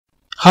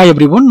Hi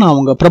everyone, நான்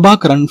உங்க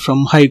Prabhakaran from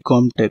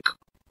HighCom Tech.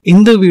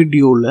 இந்த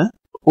வீடியோல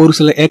ஒரு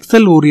சில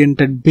எக்ஸல்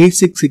ஓரியன்டட்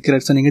பேசிக்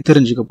சீக்ரெட்ஸ் நீங்க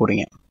தெரிஞ்சுக்க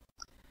போறீங்க.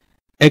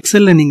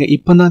 எக்ஸல்ல நீங்க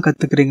இப்பதான்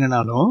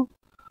கத்துக்கிறீங்கனாலும்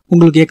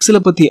உங்களுக்கு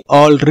எக்ஸலை பத்தி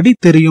ஆல்ரெடி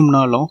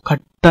தெரியும்னாலும்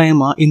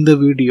கட்டாயமா இந்த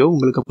வீடியோ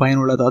உங்களுக்கு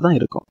பயனுள்ளதா தான்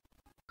இருக்கும்.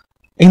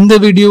 இந்த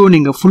வீடியோ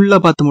நீங்க ஃபுல்லா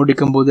பார்த்து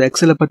முடிக்கும் போது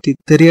எக்ஸலை பத்தி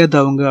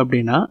தெரியாதவங்க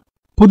அப்படின்னா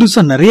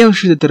புதுசா நிறைய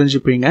விஷயத்தை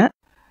தெரிஞ்சுப்பீங்க.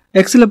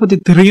 எக்ஸலை பத்தி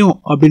தெரியும்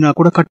அப்படின்னா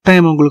கூட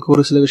கட்டாயம் உங்களுக்கு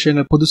ஒரு சில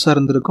விஷயங்கள் புதுசா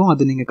இருந்திருக்கும்,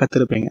 அது நீங்க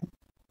கத்துருப்பீங்க.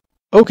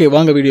 ஓகே,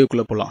 வாங்க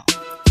வீடியோக்குள்ள போலாம்.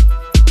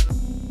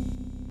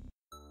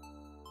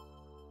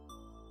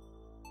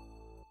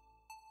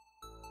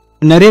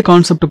 நிறைய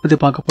கான்செப்ட் பத்தி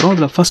பார்க்க போறோம்.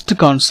 அதுல ஃபர்ஸ்ட்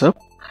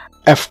கான்செப்ட்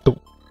F2.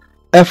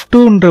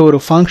 F2ன்ற ஒரு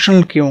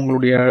ஃபங்க்ஷனல் கீ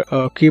உங்களுடைய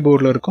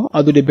கீபோர்டில் இருக்கும்.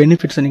 அதோடைய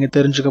பெனிஃபிட்ஸை நீங்கள்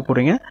தெரிஞ்சுக்க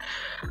போகிறீங்க.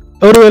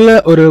 ஒருவேளை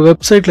ஒரு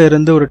வெப்சைட்டில்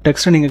இருந்து ஒரு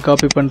டெக்ஸ்ட்டை நீங்கள்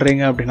காப்பி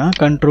பண்ணுறீங்க அப்படின்னா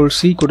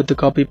Ctrl+C கொடுத்து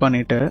காப்பி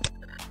பண்ணிவிட்டு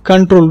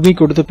Ctrl+V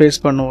கொடுத்து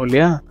பேஸ்ட் பண்ணுவோம்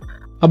இல்லையா?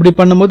 அப்படி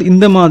பண்ணும்போது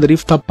இந்த மாதிரி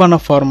தப்பான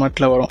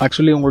ஃபார்மேட்டில் வரும்.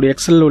 ஆக்சுவலி உங்களுடைய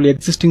எக்ஸல் உள்ள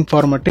எக்ஸிஸ்டிங்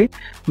ஃபார்மேட்டே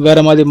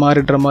வேறு மாதிரி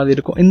மாறிடுற மாதிரி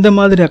இருக்கும். இந்த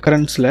மாதிரி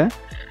அக்கரன்ஸில்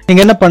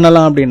நீங்கள் என்ன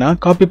பண்ணலாம் அப்படின்னா,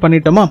 காப்பி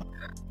பண்ணிட்டோமா,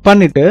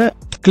 பண்ணிவிட்டு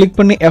கிளிக்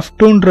பண்ணி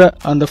F2ன்ற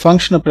அந்த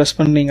ஃபங்க்ஷனை ப்ரெஸ்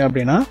பண்ணீங்க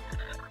அப்படின்னா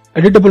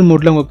எடிட்டபிள்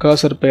மோட்ல உங்க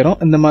கர்சர் போயிடும்.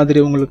 இந்த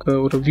மாதிரி உங்களுக்கு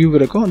ஒரு வியூ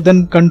இருக்கும்.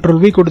 தென்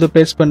Ctrl+V கொடுத்து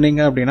பேஸ்ட்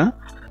பண்ணீங்க அப்படின்னா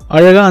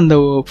அழகா அந்த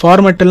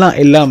ஃபார்மேட் எல்லாம்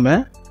இல்லாம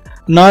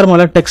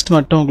நார்மலா டெக்ஸ்ட்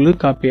மட்டும்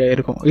உங்களுக்கு காப்பி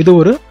ஆயிருக்கும். இது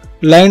ஒரு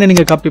லைனை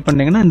நீங்க காப்பி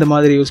பண்ணீங்கன்னா இந்த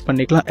மாதிரி யூஸ்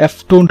பண்ணிக்கலாம்.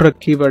 F2ன்ற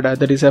கீவேர்டை,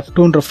 that is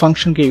F2ன்ற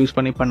function key use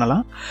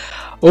பண்ணலாம்.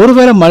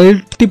 ஒருவேளை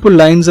மல்டிபிள்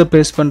லைன்ஸை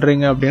பேஸ்ட்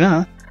பண்றீங்க அப்படின்னா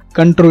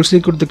Ctrl+C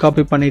கொடுத்து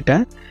காப்பி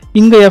பண்ணிட்டேன்,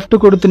 இங்க F2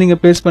 கொடுத்து நீங்க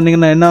பேஸ்ட்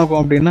பண்ணீங்கன்னா என்ன ஆகும்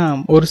அப்படின்னா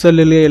ஒரு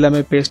செல்லுலயே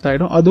எல்லாமே பேஸ்ட்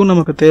ஆயிடும். அதுவும்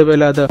நமக்கு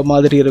தேவையில்லாத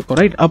மாதிரி இருக்கும்,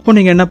 ரைட்? அப்போ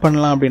நீங்க என்ன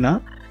பண்ணலாம் அப்படின்னா,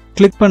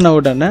 கிளிக் பண்ண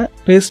உடனே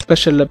பேஸ்ட்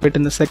ஸ்பெஷல்ல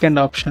போயிட்டு இந்த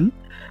செகண்ட் ஆப்ஷன்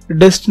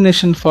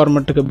டெஸ்டினேஷன்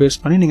ஃபார்மேட்டுக்கு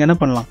பேஸ் பண்ணி நீங்க என்ன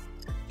பண்ணலாம்,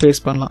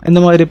 பேஸ்ட் பண்ணலாம்.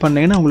 இந்த மாதிரி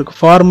பண்ணீங்கன்னா உங்களுக்கு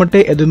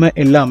ஃபார்மேட்டே எதுவுமே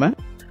இல்லாம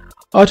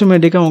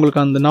ஆட்டோமேட்டிக்காக உங்களுக்கு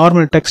அந்த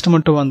நார்மல் டெக்ஸ்ட்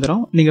மட்டும் வந்துடும்.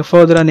 நீங்கள்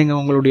ஃபர்தராக நீங்கள்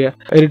உங்களுடைய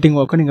எடிட்டிங்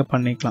ஒர்க்கை நீங்கள்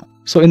பண்ணிக்கலாம்.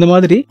 ஸோ இந்த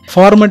மாதிரி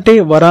ஃபார்மேட்டே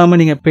வராமல்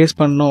நீங்கள் பேஸ்ட்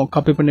பண்ணணும்,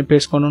 காப்பி பண்ணி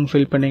பேஸ்ட் பண்ணணும்னு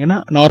ஃபீல் பண்ணீங்கன்னா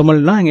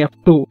நார்மல்னா நீங்கள்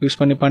F2 யூஸ்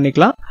பண்ணி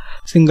பண்ணிக்கலாம்.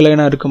 சிங்கிள்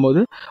லைனாக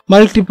இருக்கும்போது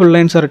மல்டிபிள்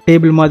லைன்ஸ் ஆர்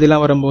டேபிள்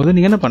மாதிரிலாம் வரும்போது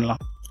நீங்கள் என்ன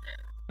பண்ணலாம்,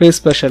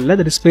 பேஸ்ட் ஸ்பெஷலில்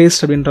தட் இஸ்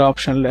பேஸ்ட் அப்படின்ற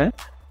ஆப்ஷனில்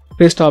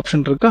பேஸ்ட்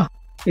ஆப்ஷன் இருக்கா,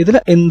 இதில்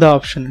எந்த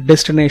ஆப்ஷன்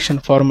டெஸ்டினேஷன்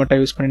ஃபார்மேட்டை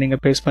யூஸ் பண்ணி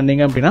நீங்கள் பேஸ்ட்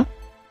பண்ணீங்க அப்படின்னா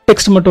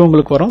டெக்ஸ்ட் மட்டும்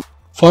உங்களுக்கு வரும்,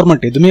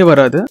 ஃபார்மேட் எதுவுமே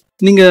வராது.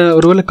 நீங்கள்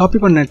ஒருவேளை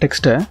காப்பி பண்ண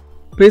டெக்ஸ்ட்டை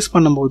பேஸ்ட்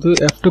பண்ணும்போது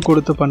F2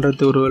 கொடுத்து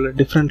பண்ணுறது ஒரு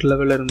டிஃப்ரெண்ட்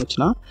லெவலில்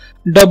இருந்துச்சுன்னா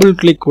டபுள்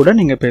கிளிக் கூட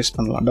நீங்கள் பேஸ்ட்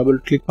பண்ணலாம். டபுள்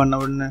கிளிக் பண்ண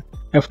உடனே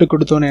F2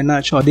 கொடுத்தோன்னே என்ன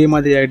ஆச்சோ அதே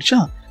மாதிரி ஆயிடுச்சா,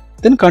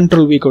 தென்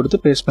Ctrl+V கொடுத்து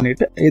பேஸ்ட்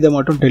பண்ணிவிட்டு இதை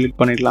மட்டும் டெலிட்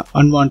பண்ணிடலாம்.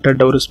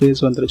 அன்வான்ட் ஒரு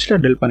ஸ்பேஸ் வந்துருச்சுன்னா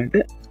டெலிட் பண்ணிவிட்டு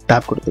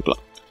டேப்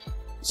கொடுத்துக்கலாம்.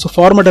 ஸோ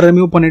ஃபார்மேட்டை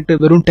ரிமூவ் பண்ணிவிட்டு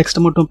வெறும்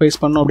டெக்ஸ்ட்டை மட்டும்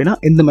பேஸ்ட் பண்ணோம் அப்படின்னா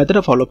இந்த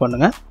மெத்தடை ஃபாலோ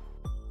பண்ணுங்கள்.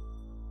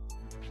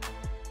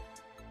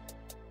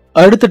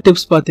 அடுத்த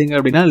டிப்ஸ் பார்த்தீங்க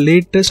அப்படின்னா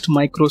latest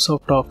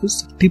Microsoft office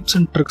tips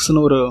and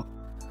ட்ரிக்ஸ்னு ஒரு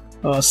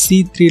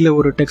C3ல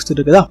ஒரு டெக்ஸ்ட்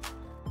இருக்குதா,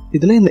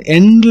 இதில் இந்த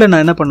எண்டில்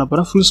நான் என்ன பண்ண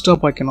போகிறேன், ஃபுல்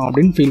ஸ்டாப் வைக்கணும்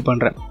அப்படின்னு ஃபீல்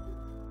பண்ணுறேன்.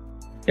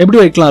 எப்படி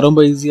வைக்கலாம்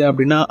ரொம்ப ஈஸியாக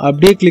அப்படின்னா,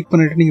 அப்படியே கிளிக்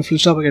பண்ணிவிட்டு நீங்கள்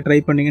ஃபுல் ஸ்டாப் வைக்க ட்ரை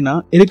பண்ணிங்கன்னா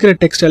இருக்கிற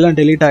டெக்ஸ்ட் எல்லாம்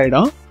டெலீட்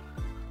ஆகிடும்,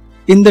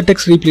 இந்த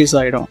டெக்ஸ்ட் ரீப்ளேஸ்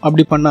ஆகிடும்.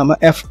 அப்படி பண்ணாமல்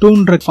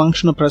F2ன்ற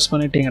ஃபங்க்ஷனை ப்ரெஸ்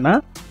பண்ணிட்டீங்கன்னா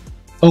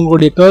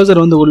உங்களுடைய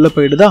கர்சர் வந்து உள்ளே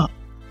போயிடுதா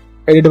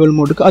எடிட்டபிள்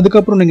மோடுக்கு.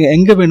 அதுக்கப்புறம் நீங்கள்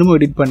எங்கே வேணுமோ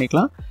எடிட்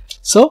பண்ணிக்கலாம்.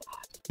 ஸோ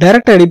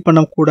டைரெக்டாக எடிட்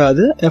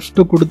பண்ணக்கூடாது,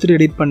 F2 கொடுத்துட்டு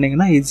எடிட்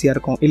பண்ணிங்கன்னா ஈஸியாக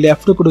இருக்கும். இல்லை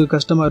F2 கொடுக்க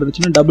கஷ்டமாக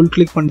இருந்துச்சுன்னா டபுள்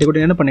கிளிக் பண்ணிட்டு கூட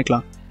என்ன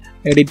பண்ணிக்கலாம்,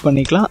 எடிட்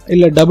பண்ணிக்கலாம்.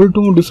 இல்லை டபுள்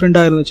டூ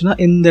டிஃப்ரெண்ட்டாக இருந்துச்சுன்னா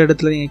இந்த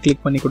இடத்துல நீங்கள்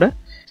கிளிக் பண்ணி கூட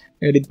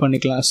எடிட்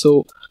பண்ணிக்கலாம். ஸோ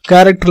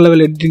கேரக்டர்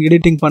லெவல்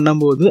எடிட்டிங்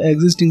பண்ணும்போது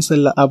எக்ஸிஸ்டிங்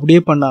செல்லை அப்படியே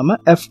பண்ணாமல்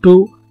F2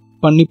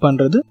 பண்ணி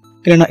பண்ணுறது,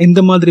 இல்லைனா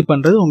இந்த மாதிரி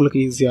பண்ணுறது உங்களுக்கு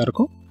ஈஸியாக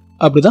இருக்கும்.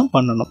 அப்படி தான்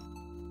பண்ணணும்.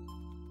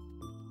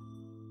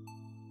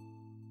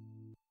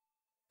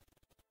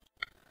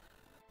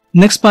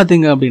 நெக்ஸ்ட்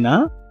பார்த்தீங்க அப்படின்னா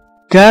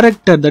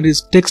character, that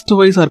is text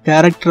wise R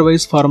character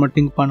wise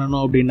formatting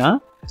பண்ணணும் அப்படின்னா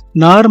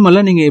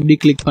நார்மலாக நீங்கள் எப்படி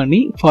கிளிக் பண்ணி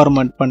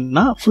ஃபார்மேட்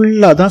பண்ணால்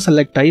ஃபுல்லாக தான்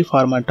செலக்ட் ஆகி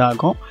ஃபார்மேட்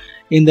ஆகும்.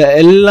 இந்த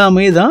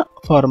எல்லாமே தான்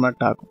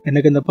ஃபார்மேட் ஆகும்.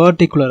 எனக்கு இந்த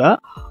பர்டிகுலராக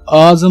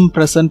ஆசம்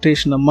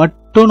ப்ரெசன்டேஷனை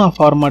மட்டும் நான்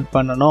ஃபார்மேட்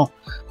பண்ணணும்,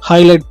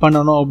 ஹைலைட்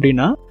பண்ணணும்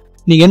அப்படின்னா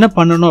நீங்கள் என்ன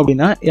பண்ணணும்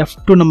அப்படின்னா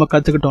F2 நம்ம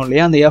கற்றுக்கிட்டோம்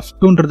இல்லையா, அந்த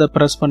F2ன்றதை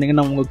ப்ரெஸ்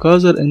பண்ணிங்கன்னா உங்கள்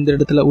கர்சர் இந்த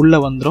இடத்துல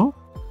உள்ளே வந்துடும்.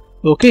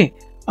 ஓகே,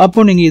 அப்போ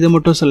நீங்கள் இதை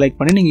மட்டும் செலக்ட்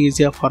பண்ணி நீங்கள்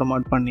ஈஸியாக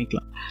ஃபார்மேட்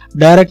பண்ணிக்கலாம்.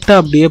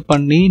 டைரெக்டாக அப்படியே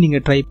பண்ணி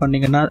நீங்கள் ட்ரை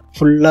பண்ணிங்கன்னா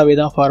ஃபுல்லாகவே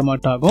தான்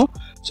ஃபார்மேட் ஆகும்.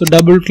 ஸோ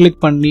டபுள்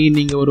கிளிக் பண்ணி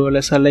நீங்கள் ஒரு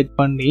வேளை செலக்ட்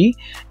பண்ணி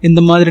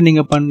இந்த மாதிரி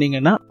நீங்கள்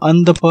பண்ணிங்கன்னா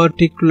அந்த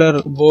பர்டிகுலர்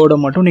வேர்டை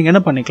மட்டும் நீங்கள்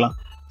என்ன பண்ணிக்கலாம்,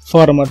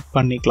 ஃபார்மேட்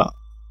பண்ணிக்கலாம்.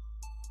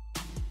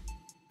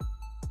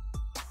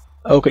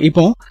 ஓகே,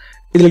 இப்போ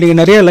இதில்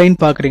நீங்கள் நிறைய லைன்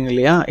பார்க்குறீங்க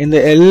இல்லையா, இந்த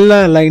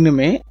எல்லா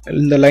லைனுமே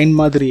இந்த லைன்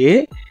மாதிரியே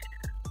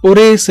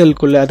ஒரே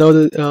செல்குள்ளே, அதாவது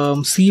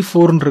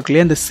C4 இருக்கு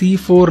இல்லையா, இந்த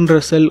C4ன்ற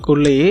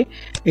செல்குள்ளேயே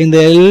இந்த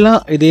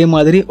எல்லாம் இதே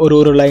மாதிரி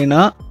ஒரு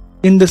லைனாக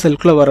இந்த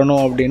செல்குள்ளே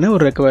வரணும் அப்படின்னு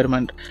ஒரு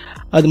ரெக்குவயர்மெண்ட்.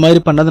 அது மாதிரி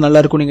பண்ணால்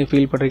நல்லா இருக்கும் நீங்கள்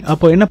ஃபீல் பண்ணுறீங்க.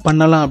 அப்போ என்ன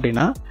பண்ணலாம்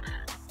அப்படின்னா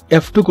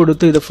F2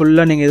 கொடுத்து இதை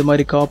ஃபுல்லாக நீங்கள் இது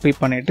மாதிரி காப்பி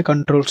பண்ணிவிட்டு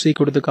Ctrl+C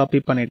கொடுத்து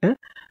காப்பி பண்ணிவிட்டு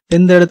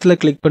இந்த இடத்துல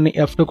கிளிக் பண்ணி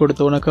F2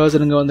 கொடுத்தோன்னா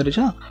கர்சர் இங்கே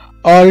வந்துடுச்சா,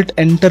 Alt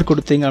Enter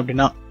கொடுத்தீங்க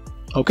அப்படின்னா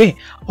ஓகே,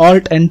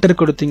 ஆல்ட் என்டர்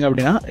கொடுத்தீங்க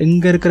அப்படின்னா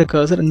இங்கே இருக்கிற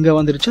கர்சர் இங்கே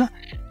வந்துருச்சா.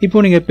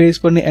 இப்போ நீங்கள்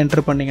பேஸ்ட் பண்ணி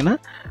என்டர் பண்ணிங்கன்னா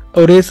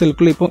ஒரே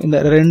செல்குள்ளே இப்போ இந்த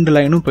 2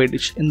 லைனும்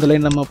போயிடுச்சு. இந்த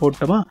லைன் நம்ம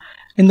போட்டோமா,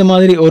 இந்த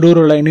மாதிரி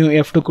ஒரு லைனையும்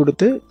F2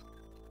 கொடுத்து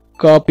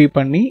காப்பி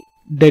பண்ணி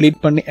டெலீட்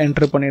பண்ணி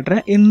என்டர்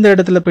பண்ணிடுறேன். இந்த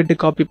இடத்துல போய்ட்டு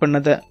காப்பி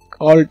பண்ணதை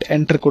ஆல்ட்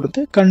என்டர் கொடுத்து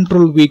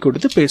Ctrl V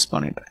கொடுத்து பேஸ்ட்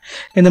பண்ணிடுறேன்.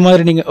 இந்த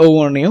மாதிரி நீங்கள்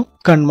ஒவ்வொன்றையும்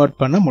கன்வெர்ட்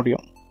பண்ண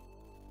முடியும்.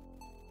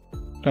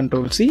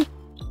 Ctrl C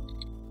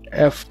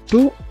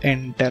F2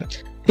 enter.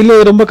 இல்லை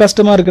இது ரொம்ப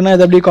கஷ்டமாக இருக்குன்னா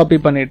இதை அப்படியே காப்பி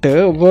பண்ணிவிட்டு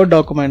வேர்ட்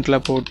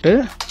டாக்குமெண்ட்டில் போட்டு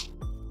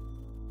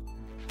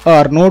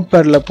ஆர்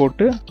நோட்பேடில்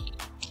போட்டு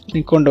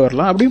நீ கொண்டு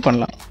வரலாம், அப்படியும்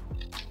பண்ணலாம்.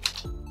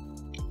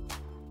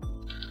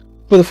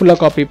 இப்போ இது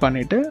ஃபுல்லாக காப்பி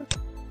பண்ணிவிட்டு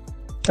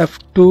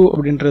F2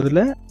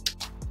 அப்படின்றதுல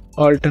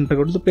ஆல்ட் என்டர்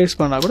கொடுத்து பேஸ்ட்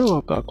பண்ணால் கூட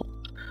ஒர்க் ஆகும்.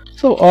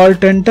 ஸோ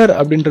ஆல்ட் என்டர்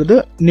அப்படின்றது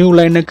நியூ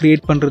லைனை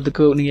க்ரியேட்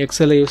பண்ணுறதுக்கு நீங்கள்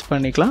எக்ஸலை யூஸ்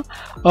பண்ணிக்கலாம்.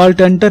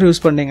 ஆல்ட் என்டர்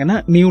யூஸ் பண்ணிங்கன்னா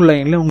நியூ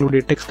லைனில்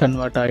உங்களுடைய டெக்ஸ்ட்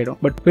கன்வெர்ட் ஆகிடும்.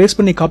 பட் பேஸ்ட்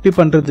பண்ணி காப்பி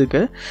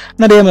பண்ணுறதுக்கு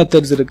நிறைய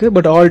மெத்தட்ஸ் இருக்குது.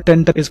 But alt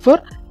enter is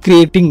for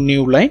creating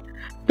new line.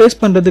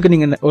 Paste பண்ணுறதுக்கு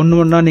நீங்கள்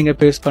ஒன்றா நீங்கள்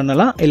பேஸ்ட்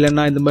பண்ணலாம்,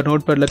 இல்லைன்னா இந்த மாதிரி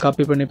நோட்பேடில்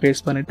காப்பி பண்ணி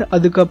பேஸ்ட் பண்ணிவிட்டு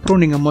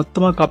அதுக்கப்புறம் நீங்கள்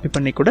மொத்தமாக காப்பி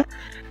பண்ணி கூட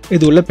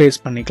இது உள்ள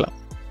பேஸ்ட் பண்ணிக்கலாம்.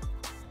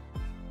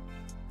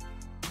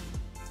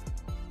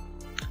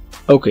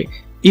 ஓகே,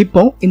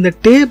 இப்போ இந்த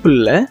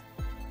டேபிளில்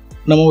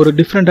நம்ம ஒரு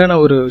டிஃப்ரெண்ட்டான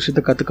ஒரு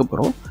விஷயத்தை கற்றுக்க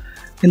போகிறோம்.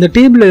 இந்த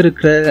டேபிளில்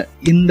இருக்கிற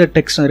இந்த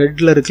டெக்ஸ்ட்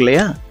ரெட்டில் இருக்கு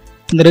இல்லையா,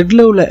 இந்த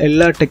ரெட்டில் உள்ள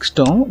எல்லா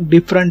டெக்ஸ்ட்டும்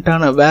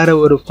டிஃப்ரெண்ட்டான வேறு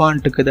ஒரு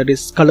ஃபாண்ட்டுக்கு, தட்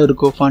இஸ்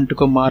கலருக்கோ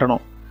ஃபாண்ட்டுக்கோ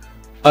மாறணும்.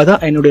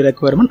 அதான் என்னுடைய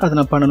ரெக்குவயர்மெண்ட், அதை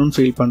நான் பண்ணணும்னு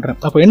ஃபீல் பண்ணுறேன்.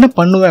 அப்போ என்ன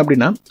பண்ணுவேன்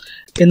அப்படின்னா,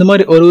 இந்த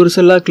மாதிரி ஒரு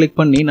செல்லாக கிளிக்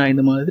பண்ணி நான்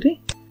இந்த மாதிரி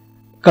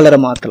கலரை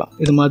மாற்றலாம்.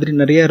 இது மாதிரி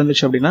நிறைய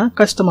இருந்துச்சு அப்படின்னா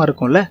கஷ்டமாக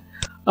இருக்கும்ல.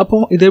 அப்போ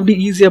இது எப்படி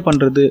ஈஸியாக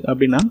பண்ணுறது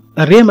அப்படின்னா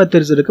நிறைய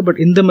மெத்தட்ஸ் இருக்குது.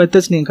 பட் இந்த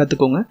மெத்தட்ஸ் நீங்கள்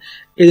கற்றுக்கோங்க.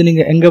 இது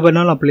நீங்கள் எங்கே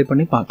வேணாலும் அப்ளை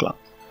பண்ணி பார்க்கலாம்.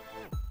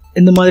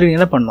 இந்த மாதிரி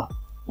என்ன பண்ணணும்,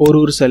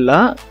 ஒரு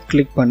செல்லாக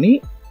கிளிக் பண்ணி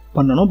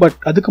பண்ணணும். பட்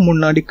அதுக்கு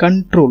முன்னாடி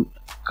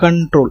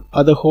கண்ட்ரோல்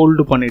அதை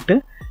ஹோல்டு பண்ணிவிட்டு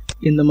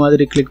இந்த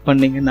மாதிரி கிளிக்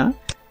பண்ணிங்கன்னா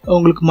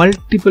உங்களுக்கு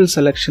மல்டிபிள்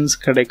செலெக்ஷன்ஸ்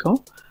கிடைக்கும்.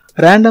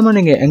 ரேண்டமாக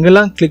நீங்கள்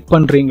எங்கெல்லாம் கிளிக்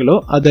பண்ணுறீங்களோ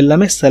அது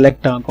எல்லாமே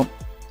செலக்ட் ஆகும்.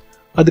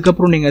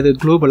 அதுக்கப்புறம் நீங்கள் அது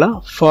குளோபலாக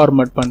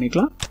ஃபார்மேட்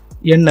பண்ணிக்கலாம்,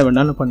 என்ன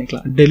வேணாலும்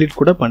பண்ணிக்கலாம், டெலிட்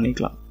கூட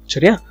பண்ணிக்கலாம்.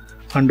 சரியா,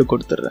 அண்டு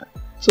கொடுத்துட்றேன்.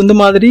 ஸோ இந்த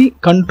மாதிரி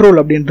கண்ட்ரோல்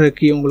அப்படின்ற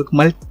கீ உங்களுக்கு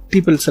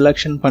மல்டிபிள்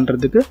செலெக்ஷன்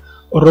பண்ணுறதுக்கு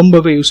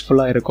ரொம்பவே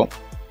யூஸ்ஃபுல்லாக இருக்கும்.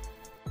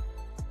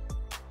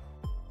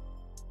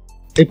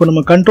 இப்போ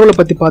நம்ம கண்ட்ரோலை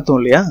பற்றி பார்த்தோம்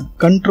இல்லையா,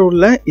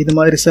 கண்ட்ரோலில் இது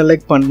மாதிரி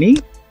செலக்ட் பண்ணி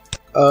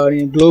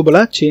நீங்கள்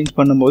குளோபலாக சேஞ்ச்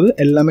பண்ணும்போது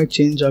எல்லாமே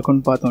சேஞ்ச்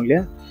ஆகும்னு பார்த்தோம்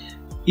இல்லையா.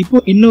 இப்போ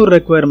இன்னொரு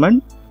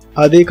ரெக்குவயர்மெண்ட்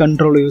அதே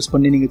கண்ட்ரோலை யூஸ்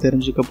பண்ணி நீங்கள்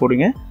தெரிஞ்சுக்க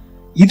போகிறீங்க.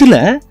 இதில்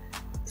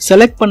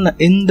செலக்ட் பண்ண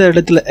இந்த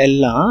இடத்துல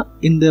எல்லாம்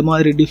இந்த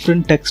மாதிரி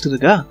டிஃப்ரெண்ட் டெக்ஸ்ட்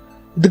இருக்கா,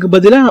 இதுக்கு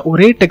பதிலாக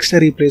ஒரே டெக்ஸ்ட்டை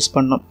ரீப்ளேஸ்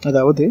பண்ணோம்.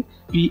 அதாவது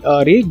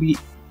PRABAS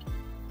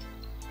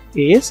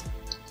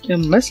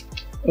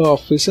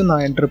ஆஃபீஸ்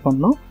நான் என்டர்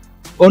பண்ணோம்.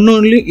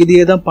 ஒன்லி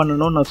இதையே தான்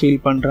பண்ணணும் நான்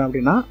ஃபீல் பண்ணுறேன்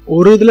அப்படின்னா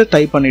ஒரு இதில்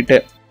டைப் பண்ணிவிட்டு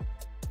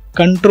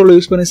கண்ட்ரோல்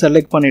யூஸ் பண்ணி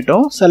செலக்ட்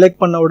பண்ணிட்டோம். செலக்ட்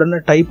பண்ண உடனே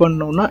டைப்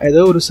பண்ணோம்னா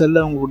ஏதோ ஒரு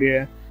செல்லில் உங்களுடைய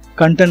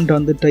கண்டென்ட்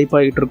வந்து டைப்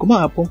ஆகிட்டு இருக்குமா,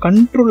 அப்போ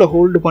கண்ட்ரோலை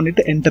ஹோல்டு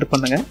பண்ணிவிட்டு என்டர்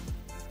பண்ணுங்கள்.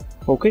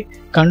 ஓகே,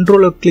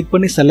 கண்ட்ரோலை கிளிக்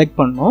பண்ணி செலக்ட்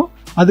பண்ணோம்,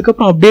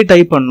 அதுக்கப்புறம் அப்படியே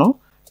டைப் பண்ணோம்.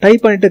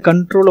 டைப் பண்ணிவிட்டு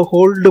கண்ட்ரோலை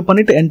ஹோல்டு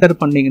பண்ணிவிட்டு என்டர்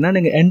பண்ணிங்கன்னா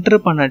நீங்கள் என்டர்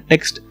பண்ண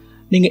டெக்ஸ்ட்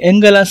நீங்கள்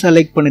எங்கெல்லாம்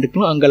செலக்ட்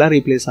பண்ணியிருக்கணும் அங்கெல்லாம்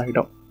ரீப்ளேஸ்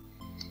ஆகிடும்.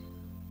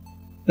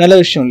 நல்ல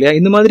விஷயம் இல்லையா?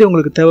 இந்த மாதிரி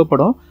உங்களுக்கு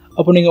தேவைப்படும்.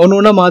 அப்போ நீங்கள்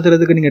ஒன்று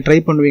மாற்றுறதுக்கு நீங்கள் ட்ரை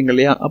பண்ணுவீங்க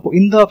இல்லையா, அப்போ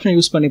இந்த ஆப்ஷன்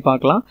யூஸ் பண்ணி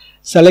பார்க்கலாம்.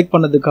 செலக்ட்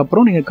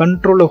பண்ணதுக்கப்புறம் நீங்கள்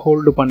கண்ட்ரோலை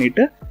ஹோல்டு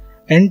பண்ணிவிட்டு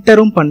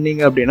என்டரும்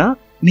பண்ணீங்க அப்படின்னா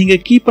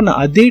நீங்கள் கீப் பண்ண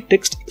அதே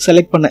டெக்ஸ்ட்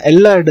செலக்ட் பண்ண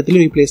எல்லா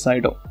இடத்துலையும் ரீப்ளேஸ்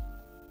ஆகிடும்.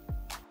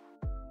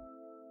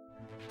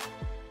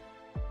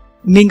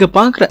 நீங்கள்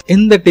பார்க்குற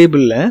இந்த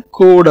டேபிளில்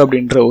கோட்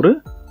அப்படின்ற ஒரு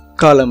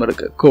காலம்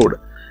இருக்குது, கோடு.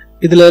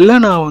 இதில்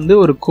எல்லாம் நான் வந்து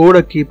ஒரு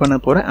கோடை கீப் பண்ண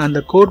போகிறேன்.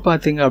 அந்த கோட்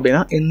பார்த்தீங்க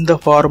அப்படின்னா இந்த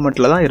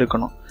ஃபார்மெட்டில் தான்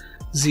இருக்கணும்,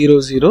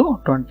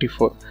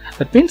 0024.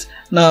 தட் மீன்ஸ்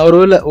நான்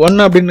ஒருவேளை 1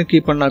 அப்படின்னு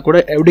கீப் பண்ணால் கூட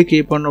எப்படி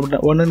கீப் பண்ணணும்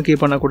அப்படின்னா 1ன்னு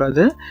கீப்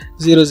பண்ணக்கூடாது,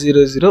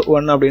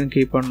 0001 அப்படின்னு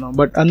கீப் பண்ணணும்.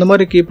 பட் அந்த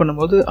மாதிரி கீப்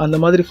பண்ணும்போது அந்த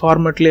மாதிரி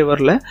ஃபார்மெட்லேயே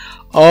வரல,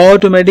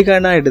 ஆட்டோமேட்டிக்காக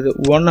என்ன ஆகிடுது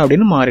 1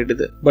 அப்படின்னு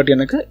மாறிடுது. பட்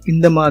எனக்கு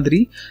இந்த மாதிரி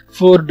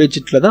 4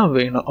 டிஜிட்டில் தான்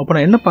வேணும். அப்போ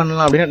நான் என்ன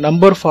பண்ணலாம் அப்படின்னா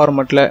நம்பர்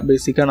ஃபார்மெட்டில்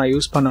பேசிக்காக நான்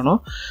யூஸ் பண்ணணும்.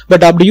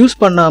 பட் அப்படி யூஸ்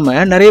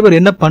பண்ணாமல் நிறைய பேர்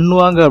என்ன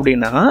பண்ணுவாங்க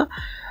அப்படின்னா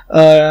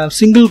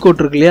சிங்கிள்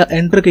கோட் இருக்கு இல்லையா,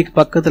 என்டர் கீக்கு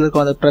பக்கத்தில்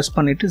இருக்கும், அதை ப்ரெஸ்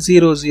பண்ணிவிட்டு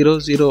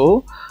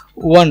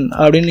 0001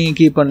 அப்படின்னு நீங்கள்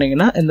கீப்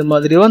பண்ணிங்கன்னா இந்த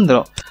மாதிரி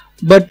வந்துடும்.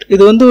 பட்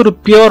இது வந்து ஒரு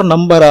பியோர்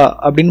நம்பரா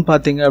அப்படின்னு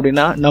பார்த்தீங்க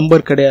அப்படின்னா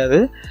நம்பர் கிடையாது,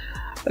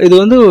 இது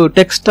வந்து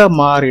டெக்ஸ்ட்டாக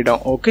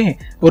மாறிடும். ஓகே,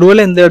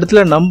 ஒருவேளை இந்த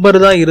இடத்துல நம்பர்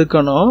தான்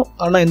இருக்கணும்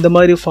ஆனால் இந்த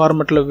மாதிரி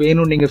ஃபார்மெட்டில்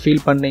வேணும்னு நீங்கள்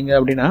ஃபீல் பண்ணீங்க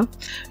அப்படின்னா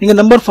நீங்கள்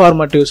நம்பர்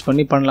ஃபார்மெட் யூஸ்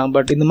பண்ணலாம்.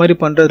 பட் இந்த மாதிரி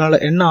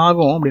பண்ணுறதுனால என்ன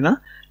ஆகும் அப்படின்னா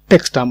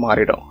டெக்ஸ்ட்டாக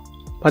மாறிடும்.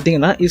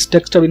 பார்த்தீங்கன்னா இஸ்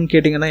டெக்ஸ்ட் அப்படின்னு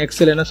கேட்டிங்கன்னா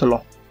எக்ஸல் என்ன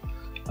சொல்லும்,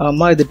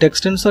 ஆமாம் இது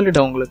டெக்ஸ்ட்னு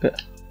சொல்லிவிட்டோம் உங்களுக்கு.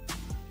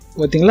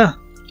 பார்த்தீங்களா,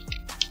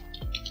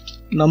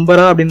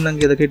 நம்பரா அப்படின்னு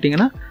நாங்கள் இதை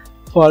கேட்டிங்கன்னா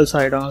ஃபால்ஸ்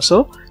ஆகிடும். ஸோ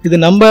இது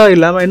நம்பர்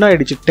இல்லாமல் என்ன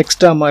ஆகிடுச்சு,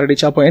 டெக்ஸ்ட்டாக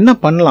மாறிடுச்சு. அப்போ என்ன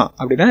பண்ணலாம்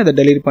அப்படின்னா இதை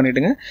டெலீட்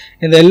பண்ணிவிடுங்க.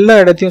 இந்த எல்லா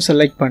இடத்தையும்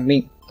செலக்ட் பண்ணி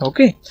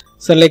ஓகே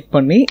செலக்ட்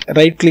பண்ணி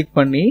ரைட் கிளிக்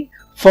பண்ணி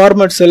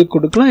ஃபார்மேட் செல்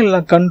கொடுக்கலாம்,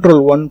 இல்லை Ctrl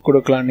 1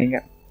 கொடுக்கலாம்.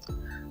 நீங்கள்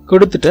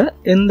கொடுத்துட்டு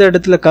இந்த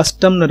இடத்துல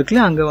கஸ்டம்னு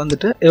இருக்குல்ல அங்கே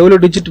வந்துட்டு எவ்வளோ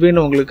டிஜிட்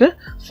வேணும் உங்களுக்கு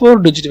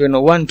 4 டிஜிட்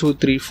வேணும் 1 2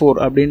 3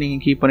 4 அப்படின்னு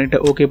நீங்கள் கீ பண்ணிவிட்டு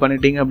ஓகே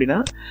பண்ணிட்டீங்க அப்படின்னா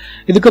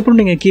இதுக்கப்புறம்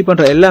நீங்கள் கீ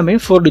பண்ணுற எல்லாமே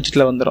 4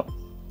 டிஜிட்டில் வந்துடும்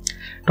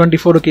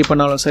 24 கீ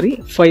பண்ணாலும் சரி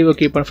 5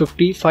 கீ பண்ண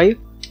 55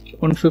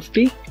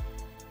 150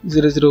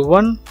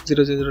 001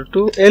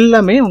 002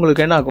 எல்லாமே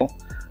உங்களுக்கு என்ன ஆகும்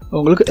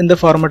உங்களுக்கு இந்த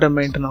ஃபார்மேட்டை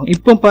மெயின்டைன் ஆகும்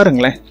இப்போ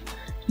பாருங்களேன்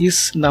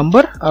இஸ்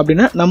நம்பர்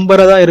அப்படின்னா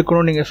நம்பராக தான்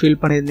இருக்கணும்னு நீங்கள் ஃபீல்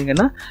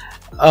பண்ணியிருந்தீங்கன்னா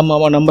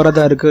ஆமாம் நம்பராக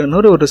தான் இருக்குன்னு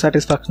ஒரு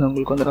சாட்டிஸ்ஃபேக்ஷன்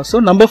உங்களுக்கு வந்துடும் ஸோ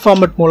நம்பர்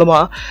ஃபார்மேட்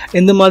மூலமாக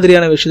எந்த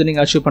மாதிரியான விஷயத்தை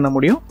நீங்கள் அச்சீவ் பண்ண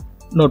முடியும்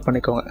நோட்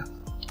பண்ணிக்கோங்க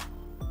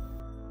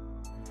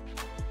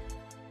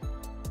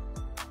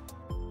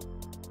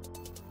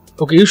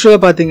ஓகே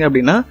யூஸ்வலாக பார்த்தீங்க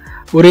அப்படின்னா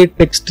ஒரே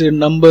டெக்ஸ்ட்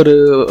நம்பரு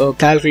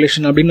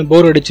கால்குலேஷன் அப்படின்னு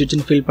போர்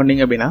அடிச்சுன்னு ஃபீல்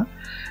பண்ணீங்க அப்படின்னா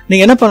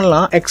நீங்கள் என்ன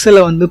பண்ணலாம்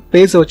எக்ஸலை வந்து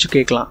பேச வச்சு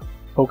கேட்கலாம்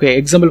ஓகே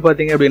எக்ஸாம்பிள்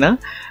பார்த்தீங்க அப்படின்னா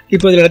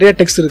இப்போ இதில் நிறைய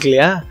டெக்ஸ்ட் இருக்கு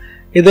இல்லையா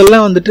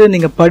இதெல்லாம் வந்துட்டு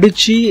நீங்கள்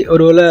படித்து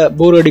ஒருவேளை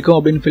போர் அடிக்கும்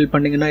அப்படின்னு ஃபீல்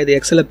பண்ணிங்கன்னா இது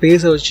எக்ஸலை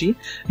பேச வச்சு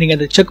நீங்கள்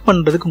அதை செக்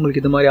பண்ணுறதுக்கு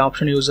உங்களுக்கு இது மாதிரி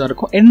ஆப்ஷன் யூஸாக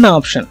இருக்கும் என்ன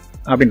ஆப்ஷன்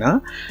அப்படின்னா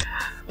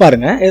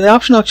பாருங்கள் இந்த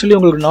ஆப்ஷன் ஆக்சுவலி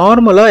உங்களுக்கு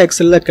நார்மலாக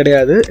எக்ஸலில்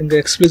கிடையாது இங்கே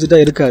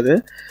எக்ஸ்பிளிசிட்டாக இருக்காது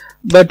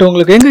பட்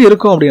உங்களுக்கு எங்கே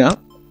இருக்கும் அப்படின்னா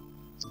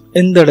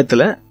இந்த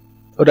இடத்துல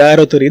ஒரு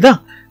ஆரோ தெரியுதா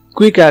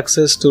குயிக்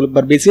ஆக்சஸ்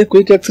டூல்பார் பேசிக்காக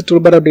குயிக் ஆக்சஸ்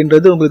டூல்பார்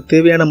அப்படின்றது உங்களுக்கு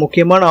தேவையான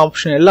முக்கியமான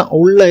ஆப்ஷன் எல்லாம்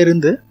உள்ளே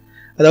இருந்து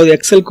அதாவது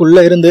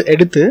எக்ஸலுக்குள்ளே இருந்து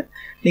எடுத்து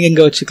நீங்கள்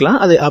இங்கே வச்சுக்கலாம்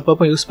அதை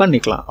அப்பப்போ யூஸ்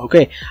பண்ணிக்கலாம் ஓகே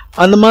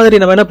அந்த மாதிரி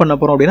நம்ம என்ன பண்ண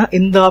போகிறோம் அப்படின்னா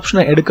இந்த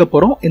ஆப்ஷனை எடுக்க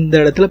போகிறோம் இந்த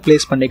இடத்துல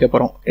பிளேஸ் பண்ணிக்க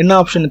போகிறோம் என்ன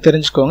ஆப்ஷன்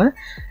தெரிஞ்சுக்கோங்க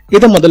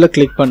இதை முதல்ல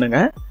கிளிக்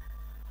பண்ணுங்கள்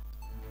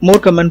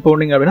மோர் கமெண்ட்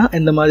போனீங்க அப்படின்னா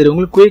இந்த மாதிரி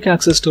உங்களுக்கு குயிக்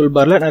ஆக்சஸ் டூல்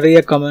பாரில் நிறைய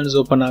கமெண்ட்ஸ்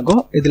ஓப்பன்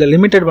ஆகும் இதில்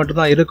லிமிட்டட் மட்டும்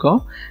தான் இருக்கும்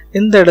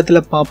இந்த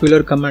இடத்துல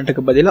பாப்புலர்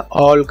கமெண்ட்டுக்கு பதிலாக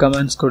ஆல்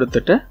கமெண்ட்ஸ்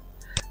கொடுத்துட்டு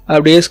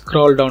அப்படியே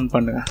ஸ்க்ரால் டவுன்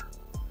பண்ணுங்கள்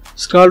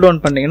ஸ்க்ரால்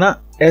டவுன் பண்ணிங்கன்னா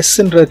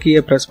எஸ்ன்ற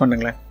கீயை ப்ரெஸ்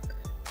பண்ணுங்களேன்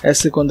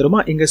எஸ்க்கு வந்துடுமா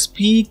இங்கே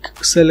ஸ்பீக்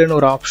செல்லுன்னு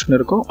ஒரு ஆப்ஷன்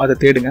இருக்கும் அதை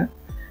தேடுங்க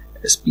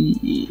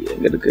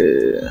எங்கே இருக்கு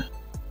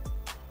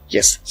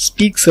எஸ்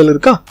ஸ்பீக் செல்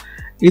இருக்கா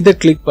இதை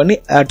கிளிக் பண்ணி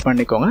ஆட்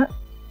பண்ணிக்கோங்க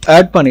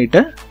ஆட்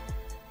பண்ணிவிட்டு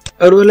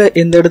ஒருவேளை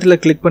இந்த இடத்துல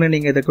கிளிக் பண்ணி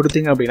நீங்கள் இதை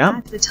கொடுத்தீங்க அப்படின்னா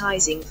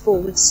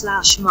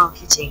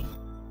advertising/marketing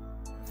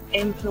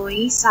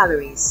employee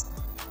salaries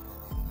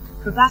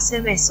Prabas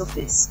MS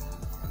office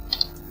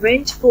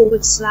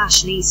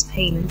rent/lease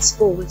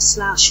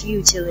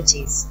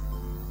payments/utilities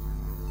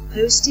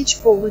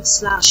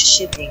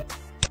postage/shipping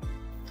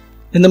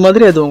இந்த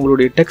மாதிரி அது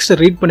உங்களுடைய டெக்ஸ்ட்டை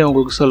ரீட் பண்ணி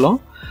உங்களுக்கு சொல்லும்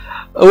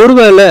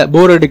ஒருவேளை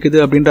போர் அடிக்குது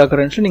அப்படின்ற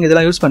கரன்ஸ்ல நீங்கள்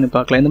இதெல்லாம் யூஸ் பண்ணி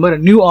பார்க்கலாம் இந்த மாதிரி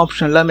நியூ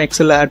ஆப்ஷன் எல்லாமே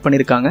எக்ஸலில் ஆட்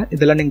பண்ணியிருக்காங்க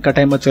இதெல்லாம் நீங்கள்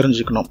கட்டாயமாக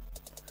தெரிஞ்சுக்கணும்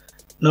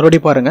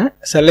மறுபடியும் பாருங்கள்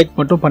செலக்ட்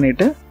மட்டும்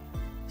பண்ணிவிட்டு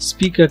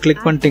ஸ்பீக்கர்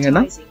கிளிக்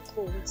பண்ணிட்டீங்கன்னா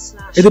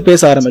இது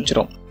பேச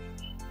ஆரம்பிச்சிடும்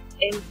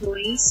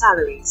employee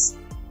salaries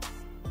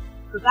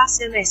Prabas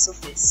MS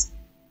office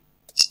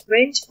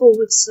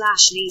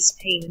rent/lease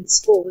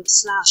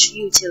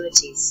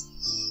payments/utilities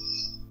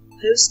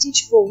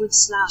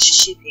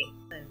postage/shipping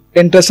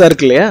இன்ட்ரெஸ்டாக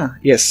இருக்கு இல்லையா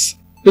எஸ்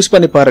யூஸ்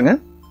பண்ணி பாருங்க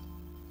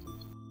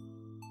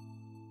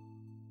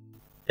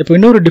இப்போ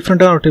இன்னொரு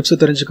டிஃப்ரெண்டான ஒரு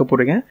டிப்ஸ் தெரிஞ்சுக்க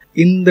போறீங்க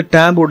இந்த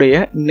டேபுடைய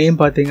நேம்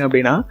பார்த்தீங்க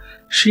அப்படின்னா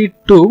ஷீட்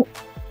 2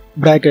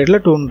 பிராக்கெட்டில்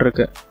 2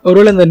 இருக்கு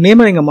ஒருவேளை இந்த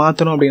நேமை நீங்கள்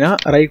மாற்றணும் அப்படின்னா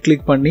ரைட்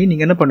கிளிக் பண்ணி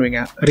நீங்கள் என்ன பண்ணுவீங்க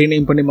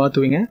ரீநேம் பண்ணி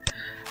மாற்றுவீங்க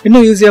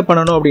இன்னும் ஈஸியாக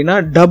பண்ணணும் அப்படின்னா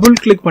டபுள்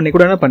கிளிக் பண்ணி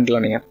கூட என்ன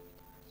பண்ணிக்கலாம் நீங்கள்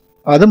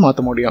அதை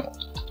மாற்ற முடியும்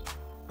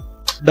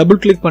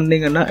டபுள் கிளிக்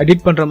பண்ணிங்கன்னா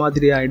எடிட் பண்ணுற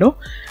மாதிரி ஆகிடும்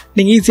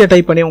நீங்கள் ஈஸியாக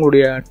டைப் பண்ணி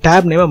உங்களுடைய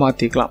டேப் நேமை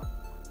மாற்றிக்கலாம்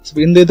ஸோ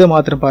இந்த இதை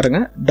மாத்திர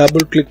பாருங்கள்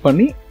டபுள் கிளிக்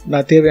பண்ணி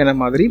நான் தேவையான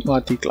மாதிரி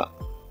மாற்றிக்கலாம்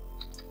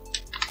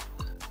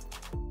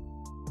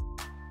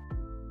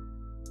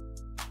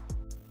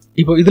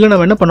இப்போ இதில்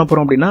நம்ம என்ன பண்ண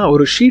போகிறோம் அப்படின்னா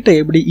ஒரு ஷீட்டை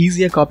எப்படி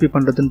ஈஸியாக காப்பி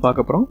பண்ணுறதுன்னு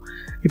பார்க்க போகிறோம்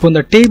இப்போ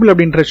இந்த டேபிள்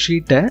அப்படின்ற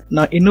ஷீட்டை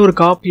நான் இன்னொரு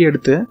காப்பி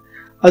எடுத்து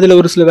அதில்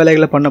ஒரு சில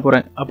வேலைகளை பண்ண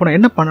போகிறேன் அப்போ நான்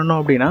என்ன பண்ணணும்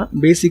அப்படின்னா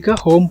பேசிக்காக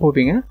ஹோம்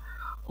போவீங்க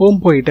ஹோம்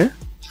போயிட்டு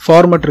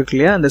ஃபார்மேட் இருக்கு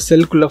இல்லையா அந்த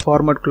செல்குள்ளே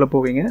ஃபார்மேட்குள்ளே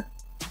போவீங்க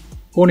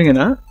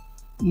போனீங்கன்னா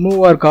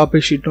மூவ் ஆர் காப்பி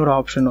ஷீட்னு ஒரு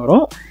ஆப்ஷன்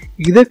வரும்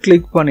இதை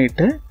கிளிக்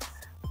பண்ணிவிட்டு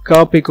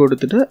காப்பி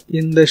கொடுத்துட்டு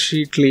இந்த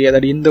ஷீட்லேயே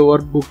அதாவது இந்த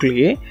ஒர்க்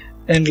புக்லேயே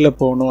எண்டில்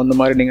போகணும் அந்த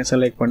மாதிரி நீங்கள்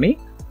செலக்ட் பண்ணி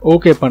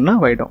ஓகே பண்ணால்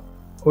ஆகிடும்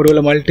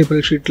ஒருவேளை மல்டிபிள்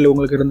ஷீட்டில்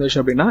உங்களுக்கு இருந்துச்சு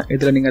அப்படின்னா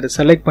இதில் நீங்கள் அதை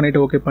செலக்ட்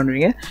பண்ணிவிட்டு ஓகே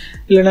பண்ணுவீங்க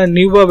இல்லைனா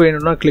நியூவாக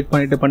வேணும்னா கிளிக்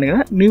பண்ணிவிட்டு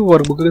பண்ணிங்கன்னா நியூ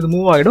ஒர்க் புக்கு இது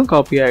மூவ் ஆகிடும்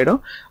காப்பி ஆகிடும்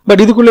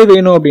பட் இதுக்குள்ளே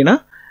வேணும் அப்படின்னா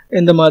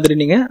இந்த மாதிரி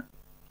நீங்கள்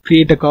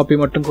கிரியேட் காப்பி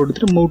மட்டும்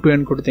கொடுத்துட்டு மூவ் டு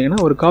எண்ட் கொடுத்தீங்கன்னா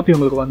ஒரு காப்பி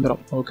உங்களுக்கு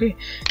வந்துடும் ஓகே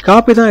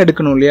காப்பி தான்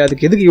எடுக்கணும் இல்லையா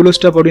அதுக்கு எதுக்கு இவ்வளோ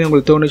ஸ்டெப் அப்படின்னு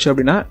உங்களுக்கு தோணுச்சு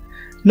அப்படின்னா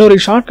இன்னொரு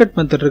ஷார்ட்கட்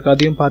மெத்தட் இருக்குது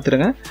அதையும்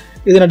பார்த்துருங்க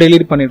இதை நான்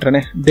டெலீட்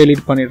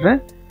பண்ணிடுறேன்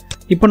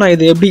இப்போ நான்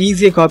இதை எப்படி